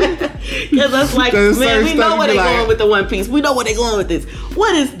that's like, man, we know where they're going with the One Piece. We know where they're going with this.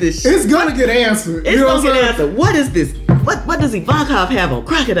 What is this shit? It's gonna get answered. It's gonna get answered. What is this? What does Ivankov have on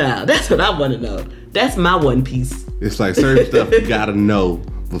Crocodile? That's what I want to know. That's my One Piece. It's like certain stuff you gotta know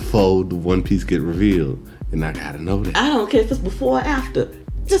before the One Piece get revealed, and I gotta know that. I don't care if it's before or after.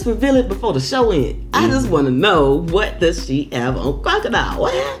 Just reveal it before the show ends. I just want to know, what does she have on Crocodile?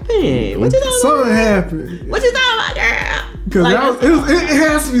 What happened? What you talking about? Something happened. What you talking about, girl? Because it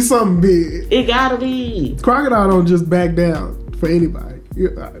has to be something big. It gotta be. Crocodile don't just back down for anybody.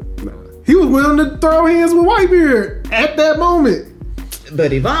 He was willing to throw hands with Whitebeard at that moment.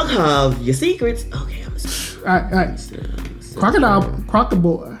 But Ivankov, your secrets. Okay, I'm Alright. Crocodile,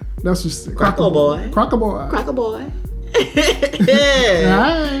 Crocoboy. That's what she said. Crocoboy. Crocoboy.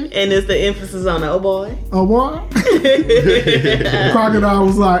 Yeah. And it's the emphasis on the oh boy. Oh boy. Crocodile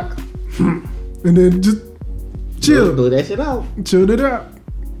was like, and then just chill. Blew that shit off. Chilled it out.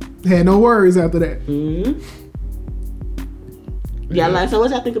 Had no worries after that. Yeah, like, so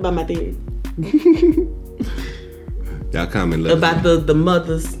what y'all think about my theory? Y'all comment about the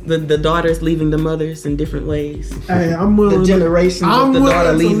mothers, the daughters leaving the mothers in different ways. Hey, I'm willing. The generations of the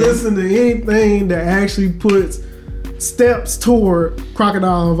daughter leaving. I'm willing to listen to anything that actually puts steps toward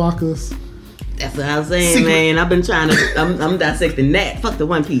Crocodile and Ivanka's. That's what I was saying, man. I've been trying to. I'm dissecting that. Fuck the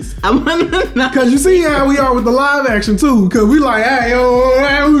One Piece. Because you see how we are with the live action too. Because we like, hey,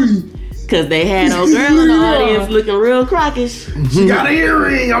 because they had old girl in the audience looking real crockish. She got an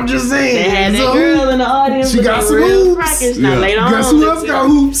earring. I'm just saying. They had that girl in the audience. She got some real hoops. Crockish. Now later on, guess who else got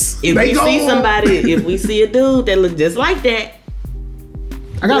hoops? If we see somebody, if we see a dude that look just like that,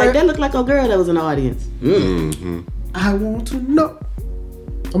 that look like a girl that was in the audience. Mm-hmm. I want to know.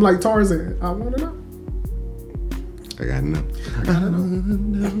 I'm like Tarzan. I want to know. I gotta know. I gotta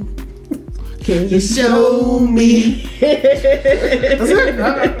know. Can you show me? That's it.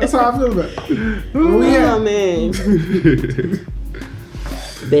 That's how I feel about it. Oh, man.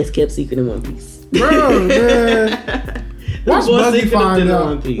 Best kept secret in One Piece. Bro, man. Watch Buggy find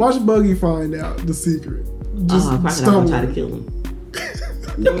out. Watch Buggy find out the secret. Just Crocodile try to kill him.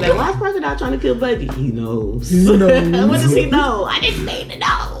 Like, why is Crocodile trying to kill Buggy? He knows. He knows. What does he know? I didn't need to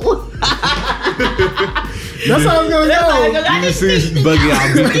know. That's how it's gonna go. You see Buggy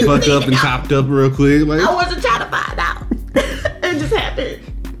all beat the fuck up and chopped up real quick. Like, I wasn't trying to find out. It just happened.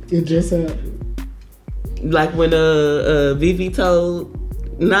 It just happened. Like when Vivi told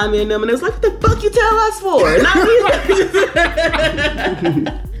Nami and them, and it was like, what the fuck you tell us for?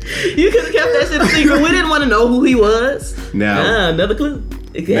 You could have kept that shit a secret. We didn't want to know who he was. Now, another clue.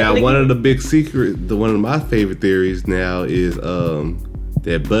 Now, one of the big secret, one of my favorite theories now is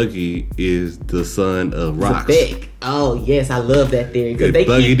that Buggy is the son of Rocks. Oh yes, I love that theory because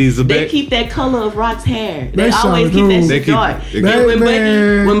they keep that color of Rock's hair. They always keep that shit dark.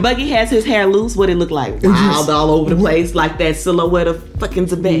 When Buggy has his hair loose, what it look like? Wild all over the place, like that silhouette of fucking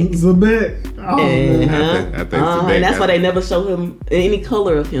Zebek. I think and that's why they never show him any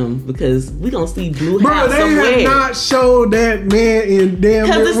color of him because we gonna see blue hair somewhere. They have not showed that man in damn.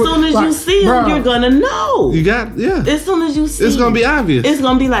 Because as soon as you see him, you're gonna know. As soon as you see, it's gonna be obvious. It's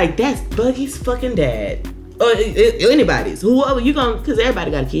gonna be like that's Buggy's fucking dad. Or anybody's, whoever you gonna, because everybody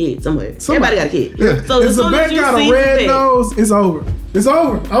got a kid somewhere. Everybody got a kid. Yeah. So if Zebek got a red nose, it's over. It's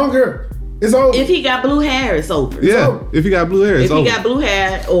over. I don't care. It's over. If he got blue hair, it's over. Yeah. It's over. If he got blue hair, it's over. If he got blue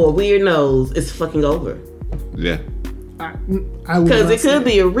hair or a weird nose, it's fucking over. Yeah. Because it could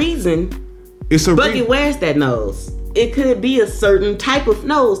be a reason. Buggy wears that nose. It could be a certain type of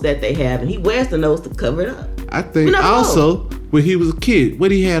nose that they have, and he wears the nose to cover it up. I think also when he was a kid,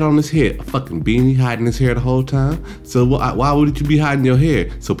 what he had on his head, a fucking beanie hiding his hair the whole time. So why would you be hiding your hair?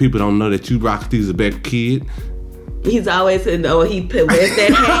 So people don't know that you rock these a bad kid. He's always he wears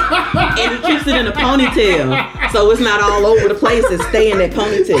that hat and he keeps it in a ponytail, so it's not all over the place. It stays in that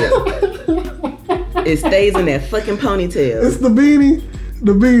ponytail. It stays in that fucking ponytail. It's the beanie.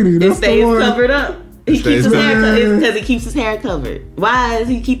 The beanie. That's it stays the one. Covered up. He keeps his hair covered because he keeps his hair covered. Why is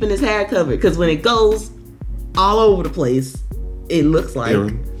he keeping his hair covered? Because when it goes all over the place, it looks like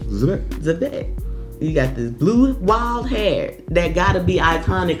Zebek. You got this blue wild hair that gotta be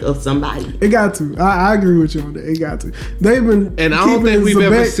iconic of somebody. It got to. I agree with you on that. It got to. They've been and I don't think we've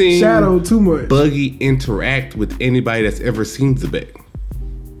ever seen Shadow too much. Buggy interact with anybody that's ever seen Zebek.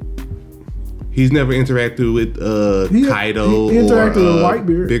 He's never interacted with Kaido he interacted or with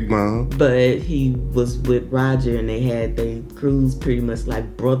Whitebeard. Big Mom. But he was with Roger and they cruise pretty much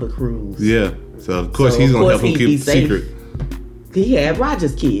like brother cruise. Yeah. So of course he's gonna help him keep the secret. He had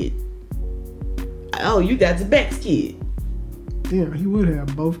Roger's kid. Oh, you got Zebek's kid. Yeah, he would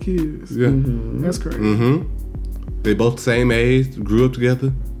have both kids. Yeah. Mm-hmm. That's crazy. Mm-hmm. They both the same age, grew up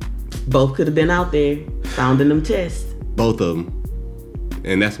together. Both could have been out there, found in them tests. Both of them.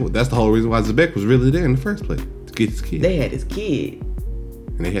 And that's the whole reason why Zebek was really there in the first place, to get his kid. They had his kid.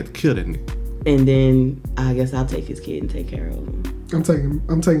 And they had to kill that nigga. And then I guess I'll take his kid and take care of him.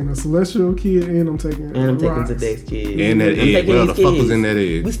 I'm taking a Celestial kid and I'm taking Zebek's kid. And that egg. What the fuck was in that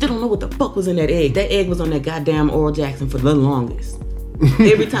egg? We still don't know what the fuck was in that egg. That egg was on that goddamn Oral Jackson for the longest.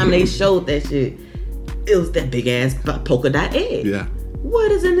 Every time they showed that shit, it was that big ass polka dot egg. Yeah.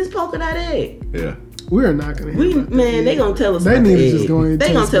 What is in this polka dot egg? Yeah. We're not gonna. They gonna tell us. They about need the to egg. Just go ahead.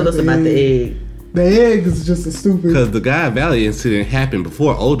 They gonna tell us about the egg. The egg is just a stupid. Because the Guy Valley incident happened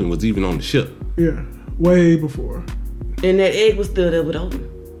before Odin was even on the ship. Yeah, way before. And that egg was still there with Odin.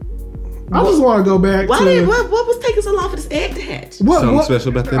 I just want to go back what was taking so long for this egg to hatch? Something special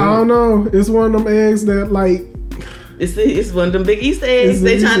about that egg? I don't know. It's one of them eggs that like. It's one of them big Easter eggs.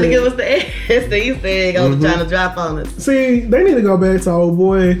 They trying to give us the egg. It's the Easter egg. Trying to drop on us. See, they need to go back to old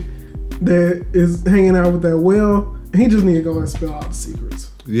boy that is hanging out with that whale. He just need to go and spill out the secrets.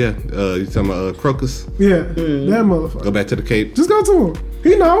 Yeah, you talking about Crocus? Yeah, that motherfucker. Go back to the Cape. Just go to him.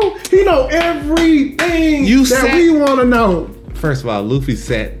 He know everything we want to know. First of all, Luffy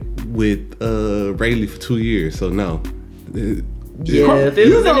sat with Rayleigh for 2 years, so no. If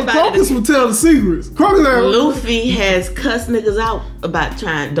it was anybody, Crocus would tell the secrets. Luffy has cussed niggas out about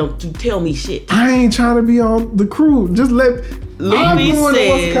don't you tell me shit. I ain't trying to be on the crew. Just let Luffy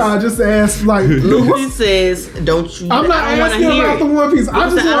says. Just ask like. Luffy says, don't you? I'm not asking about the One Piece. I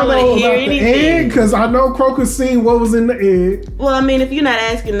just want to know about the egg because I know Crocus seen what was in the egg. Well, I mean, if you're not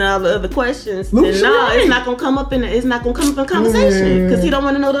asking all the other questions, then it's not gonna come up in conversation because he don't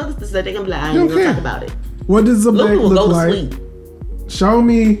want to know the others to say. They're gonna be like, I ain't gonna talk about it. What does Zebek look like? Sleep. Show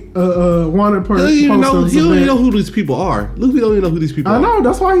me a wanted person. He don't even know who these people are. Luffy don't even know who these people are. I know.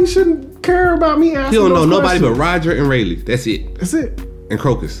 That's why he shouldn't care about me asking. He don't know nobody questions. but Roger and Rayleigh. That's it. And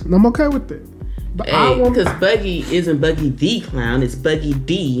Crocus. And I'm okay with that. But because Buggy isn't Buggy the Clown. It's Buggy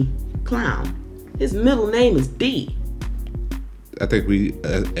D Clown. His middle name is D. I think we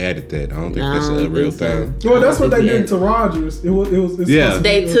added that. I don't think that's a real thing. Well, that's what they did to Rogers. It was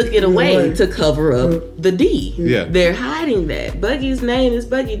they took it away to cover up the D. Yeah. They're hiding that. Buggy's name is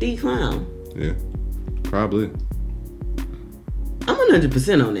Buggy D Clown. Yeah. Probably. I'm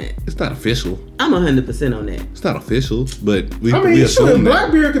 100% on that. It's not official. I'm 100% on that. It's not official, but we assume that.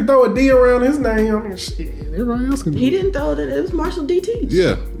 Blackbeard can throw a D around his name. I mean, shit, everybody else can do it. He didn't throw it. It was Marshall D. Teach.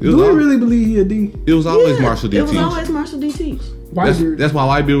 Yeah. Do we really believe he a D? It was always Marshall D. Teach. It was always Marshall D. Teach. That's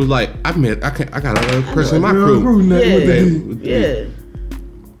why Whitebeard was like, I got another person in my crew.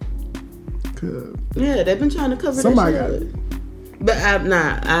 Yeah, they've been trying to cover somebody that shit. Got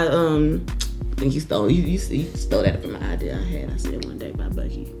it. But think you stole that from my idea I had. I said one day by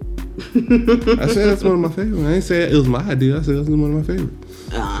Bucky. I said that's one of my favorites. I ain't say it was my idea. I said it was one of my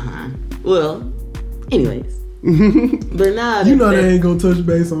favorites. Well, anyways. But nah, you know they ain't gonna touch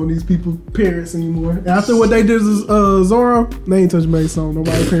base on these people's parents anymore. After what they did to Zoro, they ain't touch base on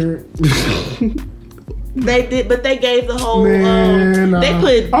nobody's parent. They did, but they gave the whole. Man,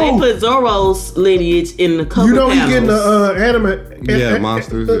 they put Zoro's lineage in the cover. You know panels. he's getting the anime.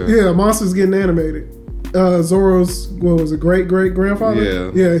 Monsters. Monsters getting animated. Zoro's great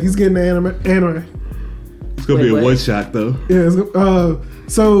grandfather. Yeah, he's getting the anime. It's gonna be a one shot though. Yeah.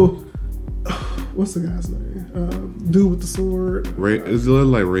 So, what's the guy's name? Dude with the sword. Is it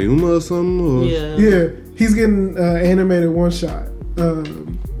like Reuma or something? Or? Yeah. He's getting animated one shot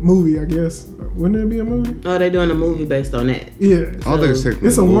movie, I guess. Wouldn't it be a movie? Oh, they're doing a movie based on that. Yeah. I think it's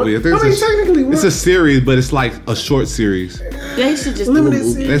technically a movie. Technically, it's a series, but it's like a short series. They should just do a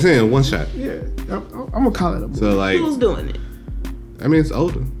movie. They're saying one shot. Yeah, I'm gonna call it a movie. So like, who's doing it? I mean, it's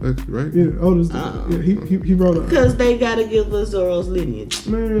older, right? Yeah, older's doing it. He wrote it. Because they gotta give us Zoro's lineage.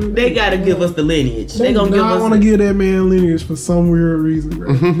 Man, they gotta give us the lineage. They gonna give us. I want to give that man lineage for some weird reason,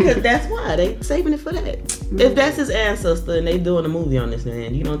 bro. Because that's why they saving it for that. If that's his ancestor and they doing a movie on this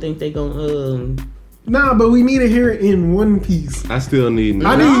man, you don't think they gonna Nah, but we need to hear it in one piece. I still need.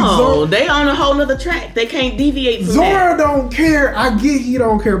 No, they on a whole nother track. They can't deviate from Zoro that. don't care. I get he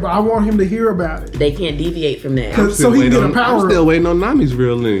don't care, but I want him to hear about it. They can't deviate from that. So he can get a power. I'm still waiting on Nami's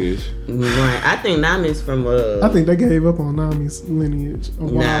real lineage. Right. I think Nami's from I think they gave up on Nami's lineage.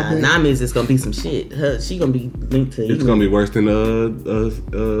 Nah, Nami's is gonna be some shit. She gonna be linked to. It's gonna be worse than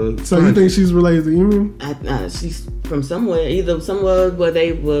So you think she's related to Emu? She's from somewhere, either somewhere where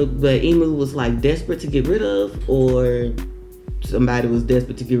Emu was like desperate to get rid of, or somebody was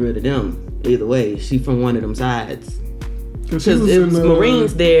desperate to get rid of them. Either way, she from one of them sides. Because it was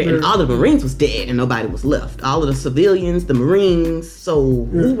Marines there, and all the Marines was dead, and nobody was left. All of the civilians, the Marines. So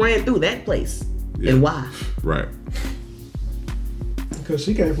who ran through that place, and why? Right. Because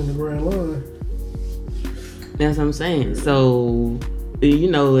she came from the Grand Line. That's what I'm saying. So,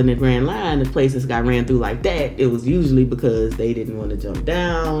 in the Grand Line, the places got ran through like that, it was usually because they didn't want to jump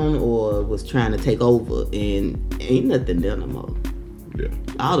down or was trying to take over, and ain't nothing there no more. Yeah.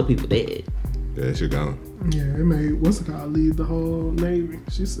 All the people dead. Yeah, she gone. Yeah, it made leave the whole Navy.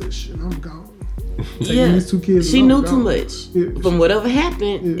 She said, "Shit, I'm gone." These 2 kids. She knew too much from whatever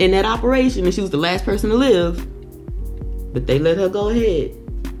happened in that operation, and she was the last person to live. But they let her go ahead,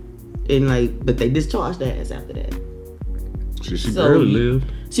 and but they discharged her ass after that. She barely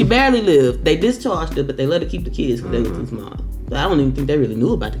lived. She barely lived. They discharged her, but they let her keep the kids because they were too small. But I don't even think they really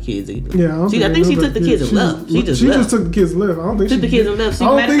knew about the kids either. Yeah, I think she took the kids and left. She just took the kids and left. I don't think she took the kids and left.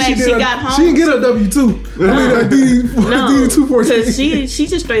 Matter of fact, she got home. She didn't get a W-2. I mean, D214. Because she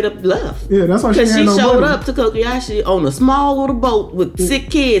just straight up left. Yeah, that's why she showed up to Kokoyashi on a small little boat with sick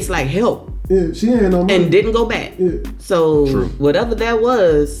kids, like help. Yeah, she ain't no money. And didn't go back. Yeah. So whatever that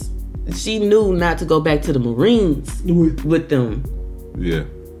was, she knew not to go back to the Marines with them. Yeah.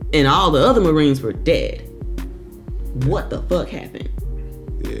 And all the other Marines were dead. What the fuck happened?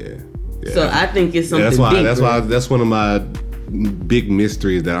 Yeah. So I think it's something deeper. That's one of my big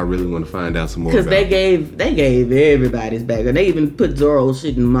mysteries that I really want to find out some more about. Because they gave everybody's background. They even put Zoro's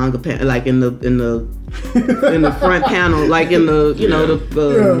shit in the manga panel, like in the front panel, like in the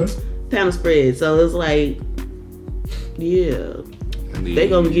the panel spread. So it's like, they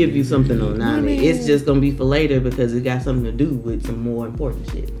gonna give you something on Nami. It's just gonna be for later because it got something to do with some more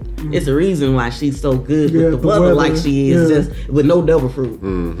important shit. Mm-hmm. It's a reason why she's so good with the weather like she is, just with no devil fruit.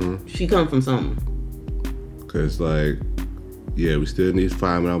 Mm-hmm. She come from something. Cause we still need to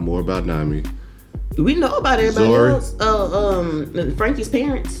find out more about Nami. We know about everybody else. Frankie's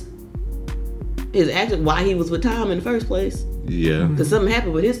parents is actually why he was with Tom in the first place. Yeah. Because something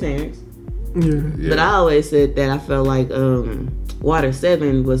happened with his parents. Yeah. But I always said that I felt like Water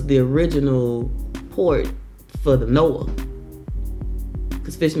 7 was the original port for the Noah.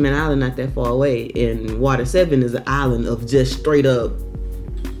 Because Fisherman Island not that far away, and Water 7 is an island of just straight up.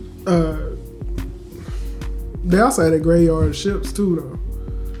 They also had a graveyard ships too, though.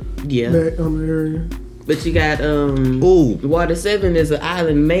 Yeah. Back on the area. But you got Water 7 is an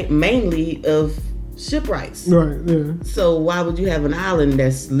island mainly of shipwrights. Right. Yeah. So why would you have an island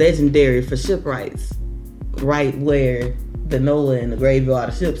that's legendary for shipwrights, right where the Noah and the graveyard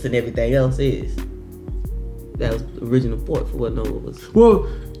of ships and everything else is? That was the original port for what Noah was. Well,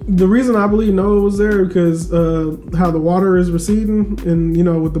 the reason I believe Noah was there because how the water is receding, and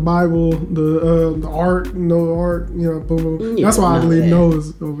with the Bible, the ark, Noah ark, boom, boom. Yeah, that's why I believe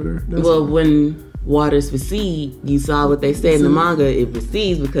Noah's over there. When waters recede, you saw what they said in the manga. It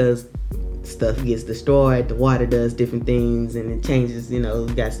recedes because stuff gets destroyed, the water does different things, and it changes. You know,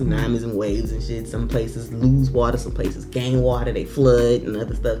 you got tsunamis and waves and shit. Some places lose water, some places gain water. They flood and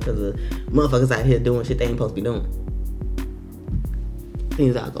other stuff because of motherfuckers out here doing shit they ain't supposed to be doing.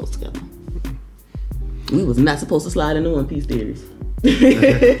 Things all goes together. We was not supposed to slide into One Piece theories.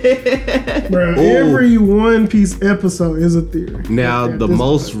 Bro, every One Piece episode is a theory. Now, the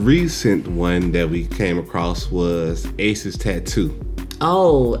most recent one that we came across was Ace's tattoo.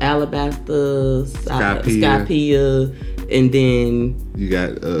 Oh, Alabaster, Skypea, and then you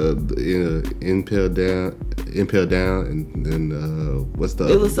got Impel Down, and then what's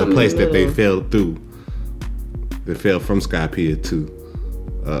the place that they fell through? They fell from Skypea to.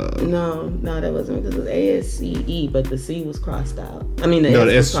 No, that wasn't because it was ASCE, but the C was crossed out. I mean, the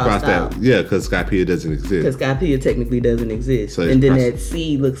S was crossed out. Yeah, because Skypea doesn't exist. Because Skypea technically doesn't exist. So and then that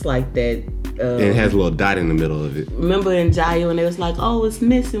C looks like that. And it has a little dot in the middle of it. Remember in Jaio, and they was like, "Oh, it's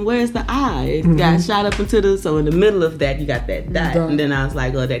missing. Where's the eye?" It got shot up into the. So in the middle of that, you got that dot, and then I was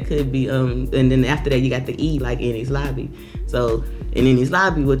like, "Oh, that could be." And then after that, you got the E, like Enies Lobby. So in Enies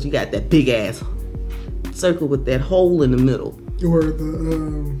Lobby, what you got that big ass circle with that hole in the middle. Where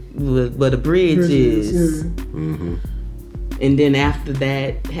the where the bridge is. Yeah. Mm-hmm. And then after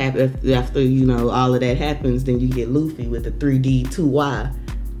that, after you know all of that happens, then you get Luffy with the 3D 2Y,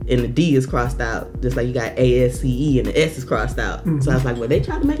 and the D is crossed out, just like you got ASCE and the S is crossed out. Mm-hmm. So I was like, well, they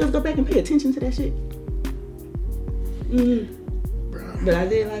tried to make us go back and pay attention to that shit. Mm-hmm. But I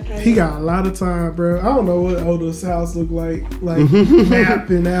did like how he got a lot of time, bro. I don't know what Oda's house looked like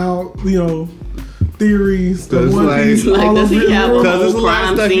mapping out, theories. Because it's a lot of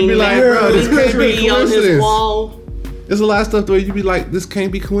stuff you be like, bro, this can't be coincidence. There's a lot of stuff where you be like, this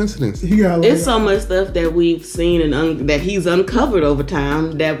can't be coincidence. It's so much stuff that we've seen and that he's uncovered over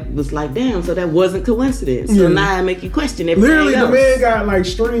time that was like, damn, so that wasn't coincidence. So now I make you question everything. Literally, the man got like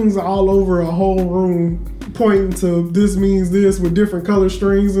strings all over a whole room pointing to this means this with different color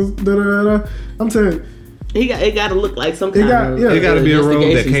strings and da-da-da-da. I'm telling you. It got to look like some kind of. It got to be a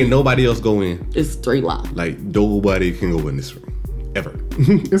room that can't nobody else go in. It's straight locked. Like nobody can go in this room ever.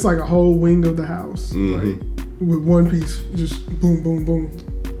 It's like a whole wing of the house, like with One Piece, just boom, boom, boom.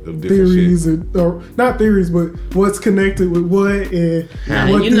 Theories or not theories, but what's connected with what and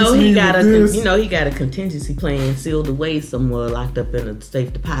what he got a contingency plan sealed away somewhere, locked up in a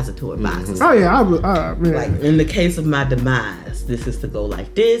safe depository box. Oh yeah, man. Like in the case of my demise, this is to go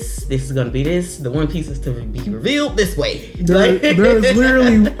like this. This is going to be this. The One Piece is to be revealed this way. There's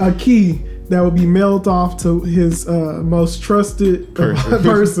literally a key that will be mailed off to his most trusted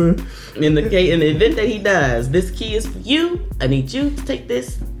person. In the event that he dies, this key is for you. I need you to take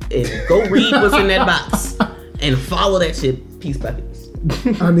this and go read what's in that box and follow that shit piece by piece.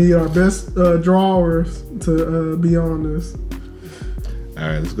 I need our best drawers to be on this. All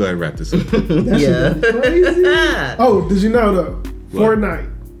right, let's go ahead and wrap this up. That shit is crazy. Oh, did you know though? What? Fortnite.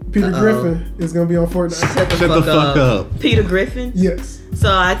 Peter Griffin is gonna be on Fortnite. Shut the fuck up. Peter Griffin? Yes. So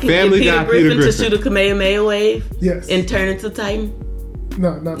I can get Peter Griffin to shoot a Kamehameha wave? Yes. And turn into Titan?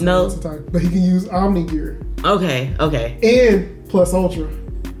 No, not turn into Titan. But he can use Omni gear. Okay. And plus Ultra.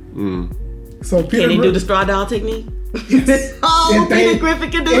 So Peter can he do the straw doll technique? Yes. Peter Griffin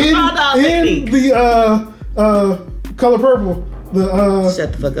can do the straw doll technique. And the color purple.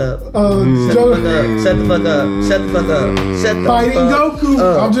 Shut the fuck up. Shut the fuck up. Shut the fuck up. Shut the Fighting Goku.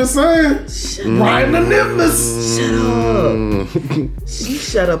 I'm just saying. Riding the Nimbus. Shut up.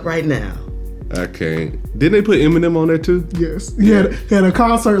 Shut up right now. Okay. Didn't they put Eminem on there too? Yes. He had a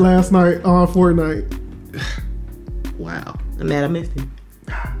concert last night on Fortnite. Wow. I'm mad I missed it.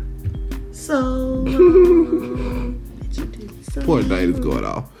 So Fortnite is going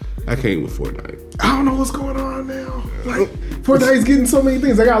off. I can't with Fortnite. I don't know what's going on now. Like Fortnite's getting so many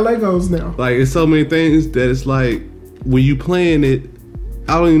things. I got Legos now. Like it's so many things that it's like when you playing it,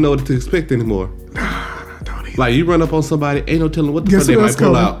 I don't even know what to expect anymore. Don't even. Like you run up on somebody, ain't no telling what the fuck they might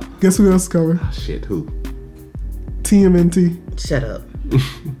pull out. Guess who else covered? Oh, shit, who? TMNT. Shut up.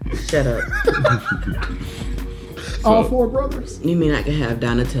 Shut up. All four brothers. You mean I can have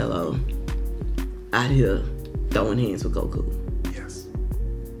Donatello out here throwing hands with Goku? Yes.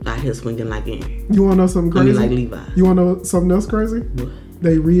 Out here swinging like him. You want to know something crazy? I mean, like Levi. You want to know something else crazy? What?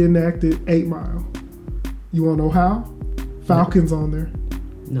 They reenacted 8 Mile. You want to know how? Falcon's on there.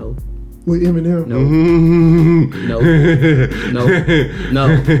 No. With Eminem. No.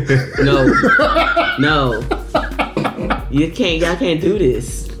 No. Y'all can't do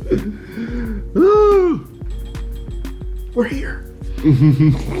this. We're here.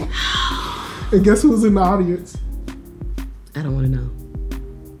 And guess who's in the audience? I don't want to know.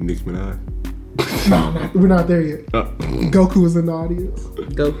 Nicki Minaj. No, we're not there yet. Goku is in the audience.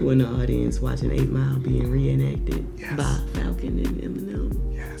 Goku in the audience watching 8 Mile being reenacted by Falcon and Eminem.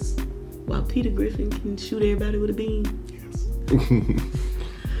 Yes. While Peter Griffin can shoot everybody with a beam. Yes.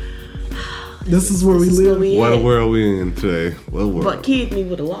 This is where we live. What a world we in today. What a world. But Kidney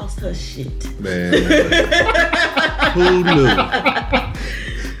would have lost her shit. Man. Who knew?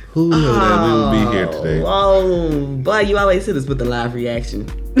 Who knew that we would be here today? Oh, boy, you always hit us with the live reaction.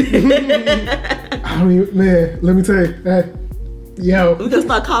 I mean, man, let me tell you. Hey, yo. We can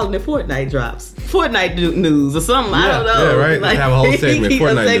start calling it Fortnite drops. Fortnite news or something. I don't know. Yeah, right. Like, have a whole segment.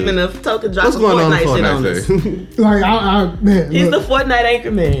 Fortnite a segment news. of token drops. What's going on Fortnite Fortnite day? Like, man. He's look, the Fortnite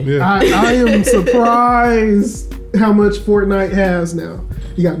anchor man. Yeah. I am surprised how much Fortnite has now.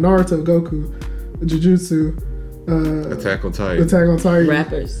 You got Naruto, Goku, Jujutsu, Attack on Titan.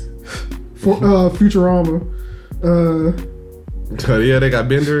 Rappers. Futurama. Yeah, they got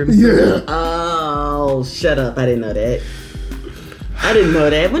Bender. Yeah. Oh, shut up. I didn't know that. I didn't know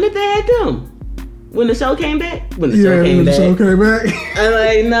that. When did they add them? When the show came back? When the show came back. I'm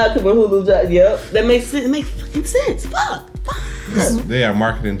like, nah, because when Hulu dropped, yep. That makes sense. It makes fucking sense. Fuck. They are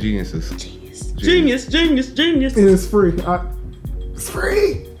marketing geniuses. Genius. And it's free. It's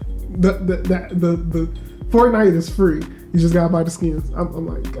free. The Fortnite is free. You just gotta buy the skins. I'm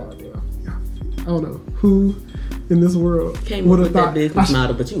like, goddamn. I don't know who in this world would have thought that business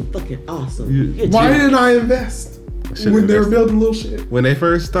model, but you fucking awesome. Why didn't I invest when they were building little shit? When they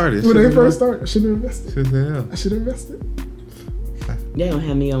first started. I should have invested. I should have invested. They don't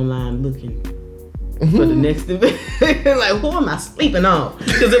have me online looking for the next event. Like, who am I sleeping on?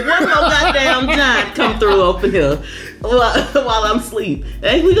 Because if one more goddamn giant come through over here while I'm asleep,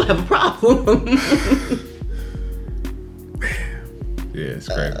 hey, we gonna have a problem. Yeah, it's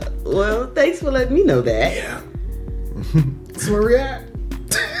great. Well, thanks for letting me know that. Yeah. That's where we at.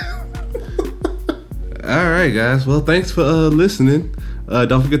 All right, guys. Well, thanks for listening.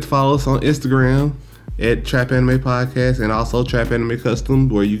 Don't forget to follow us on Instagram at Trap Anime Podcast and also Trap Anime Custom,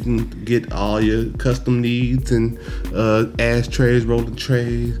 where you can get all your custom needs and ashtrays, rolling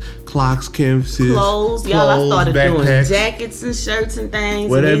trays, clocks, canvases, clothes. Y'all, I started doing jackets and shirts and things.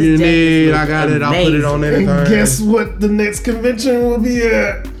 Whatever you need, I got it. I'll put it on anything. And guess what the next convention will be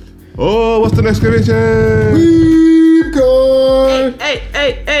at? Oh, what's the next convention? WeebCon.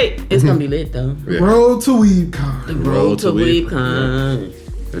 Hey. It's going to be lit, though. Yeah. Road to WeebCon. The Road to WeebCon.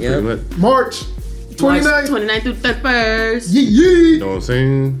 Yep. March 29th through 31st. Yeah. You know what I'm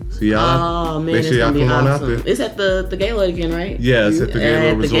saying? See y'all. Oh, man, make sure y'all come on out there. It's at the Gaylord again, right? Yeah, it's at the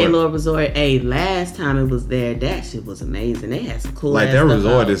Gaylord Resort. At the Gaylord Resort. Hey, last time it was there, that shit was amazing. They had some cool like that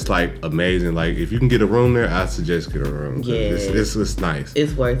resort is like amazing. Like if you can get a room there, I suggest get a room. Yeah, it's nice.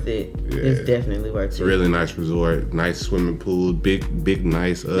 It's worth it. Yeah. It's definitely worth it. It's a really nice resort, nice swimming pool, big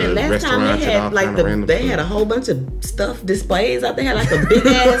nice restaurants and all kind of random stuff. Had a whole bunch of stuff displays out there. Had like a big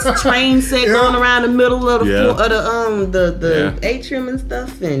ass train set going around the middle of the atrium and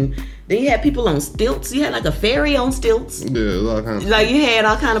stuff, and then you had people on stilts. You had like a ferry on stilts. Yeah, all kinds. Like you had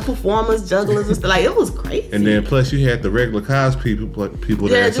all kind of performers, jugglers and stuff. Like it was crazy. And then plus you had the regular cosplay people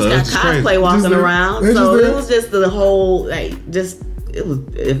there. Yeah, just got cosplay walking around. So it was just the whole it was,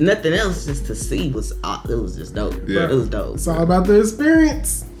 if nothing else, just to see it was just dope. Yeah. It was dope. It's all about the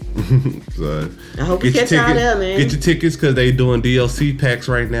experience. So, I hope you catch y'all there, man. Get your tickets because they doing DLC packs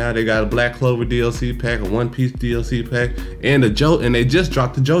right now. They got a Black Clover DLC pack, a One Piece DLC pack, and they just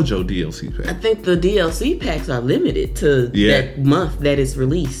dropped the JoJo DLC pack. I think the DLC packs are limited to that month that it's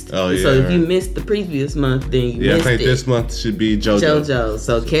released. Oh yeah. So if you missed the previous month, then you missed it. I think this month should be JoJo.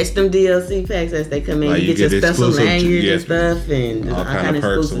 So catch them DLC packs as they come in. Like you get your special lanyard and stuff, and all kind of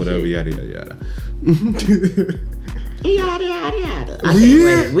perks or whatever. Yada yada.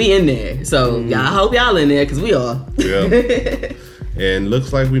 Yada. We in there. So y'all hope y'all in there because we are. Yeah. And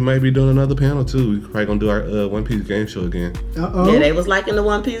looks like we might be doing another panel too. We probably gonna do our One Piece game show again. Yeah, they was liking the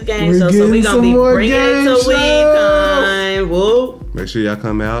One Piece game show, so we gonna be bringing it to WeebCon. Whoa. Make sure y'all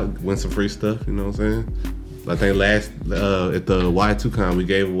come out, win some free stuff. You know what I'm saying? I think last at the Y2Con we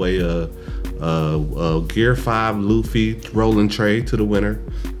gave away a Gear 5 Luffy rolling tray to the winner.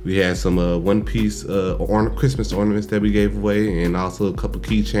 We had some One Piece Christmas ornaments that we gave away, and also a couple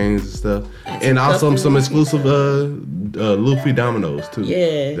keychains and stuff, and also some exclusive Luffy dominoes too.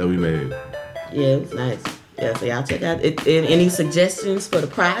 Yeah, that we made. Yeah, it was nice. Yeah, so y'all check out it. Any suggestions for the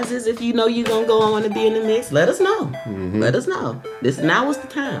prizes? If you know you're gonna go on to be in the mix, let us know. Mm-hmm. Let us know. Now is the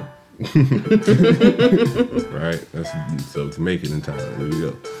time. Right. So to make it in time. There we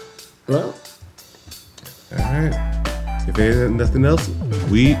go. Well. All right. If there's nothing else,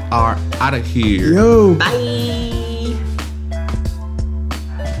 we are out of here. Yo. Bye.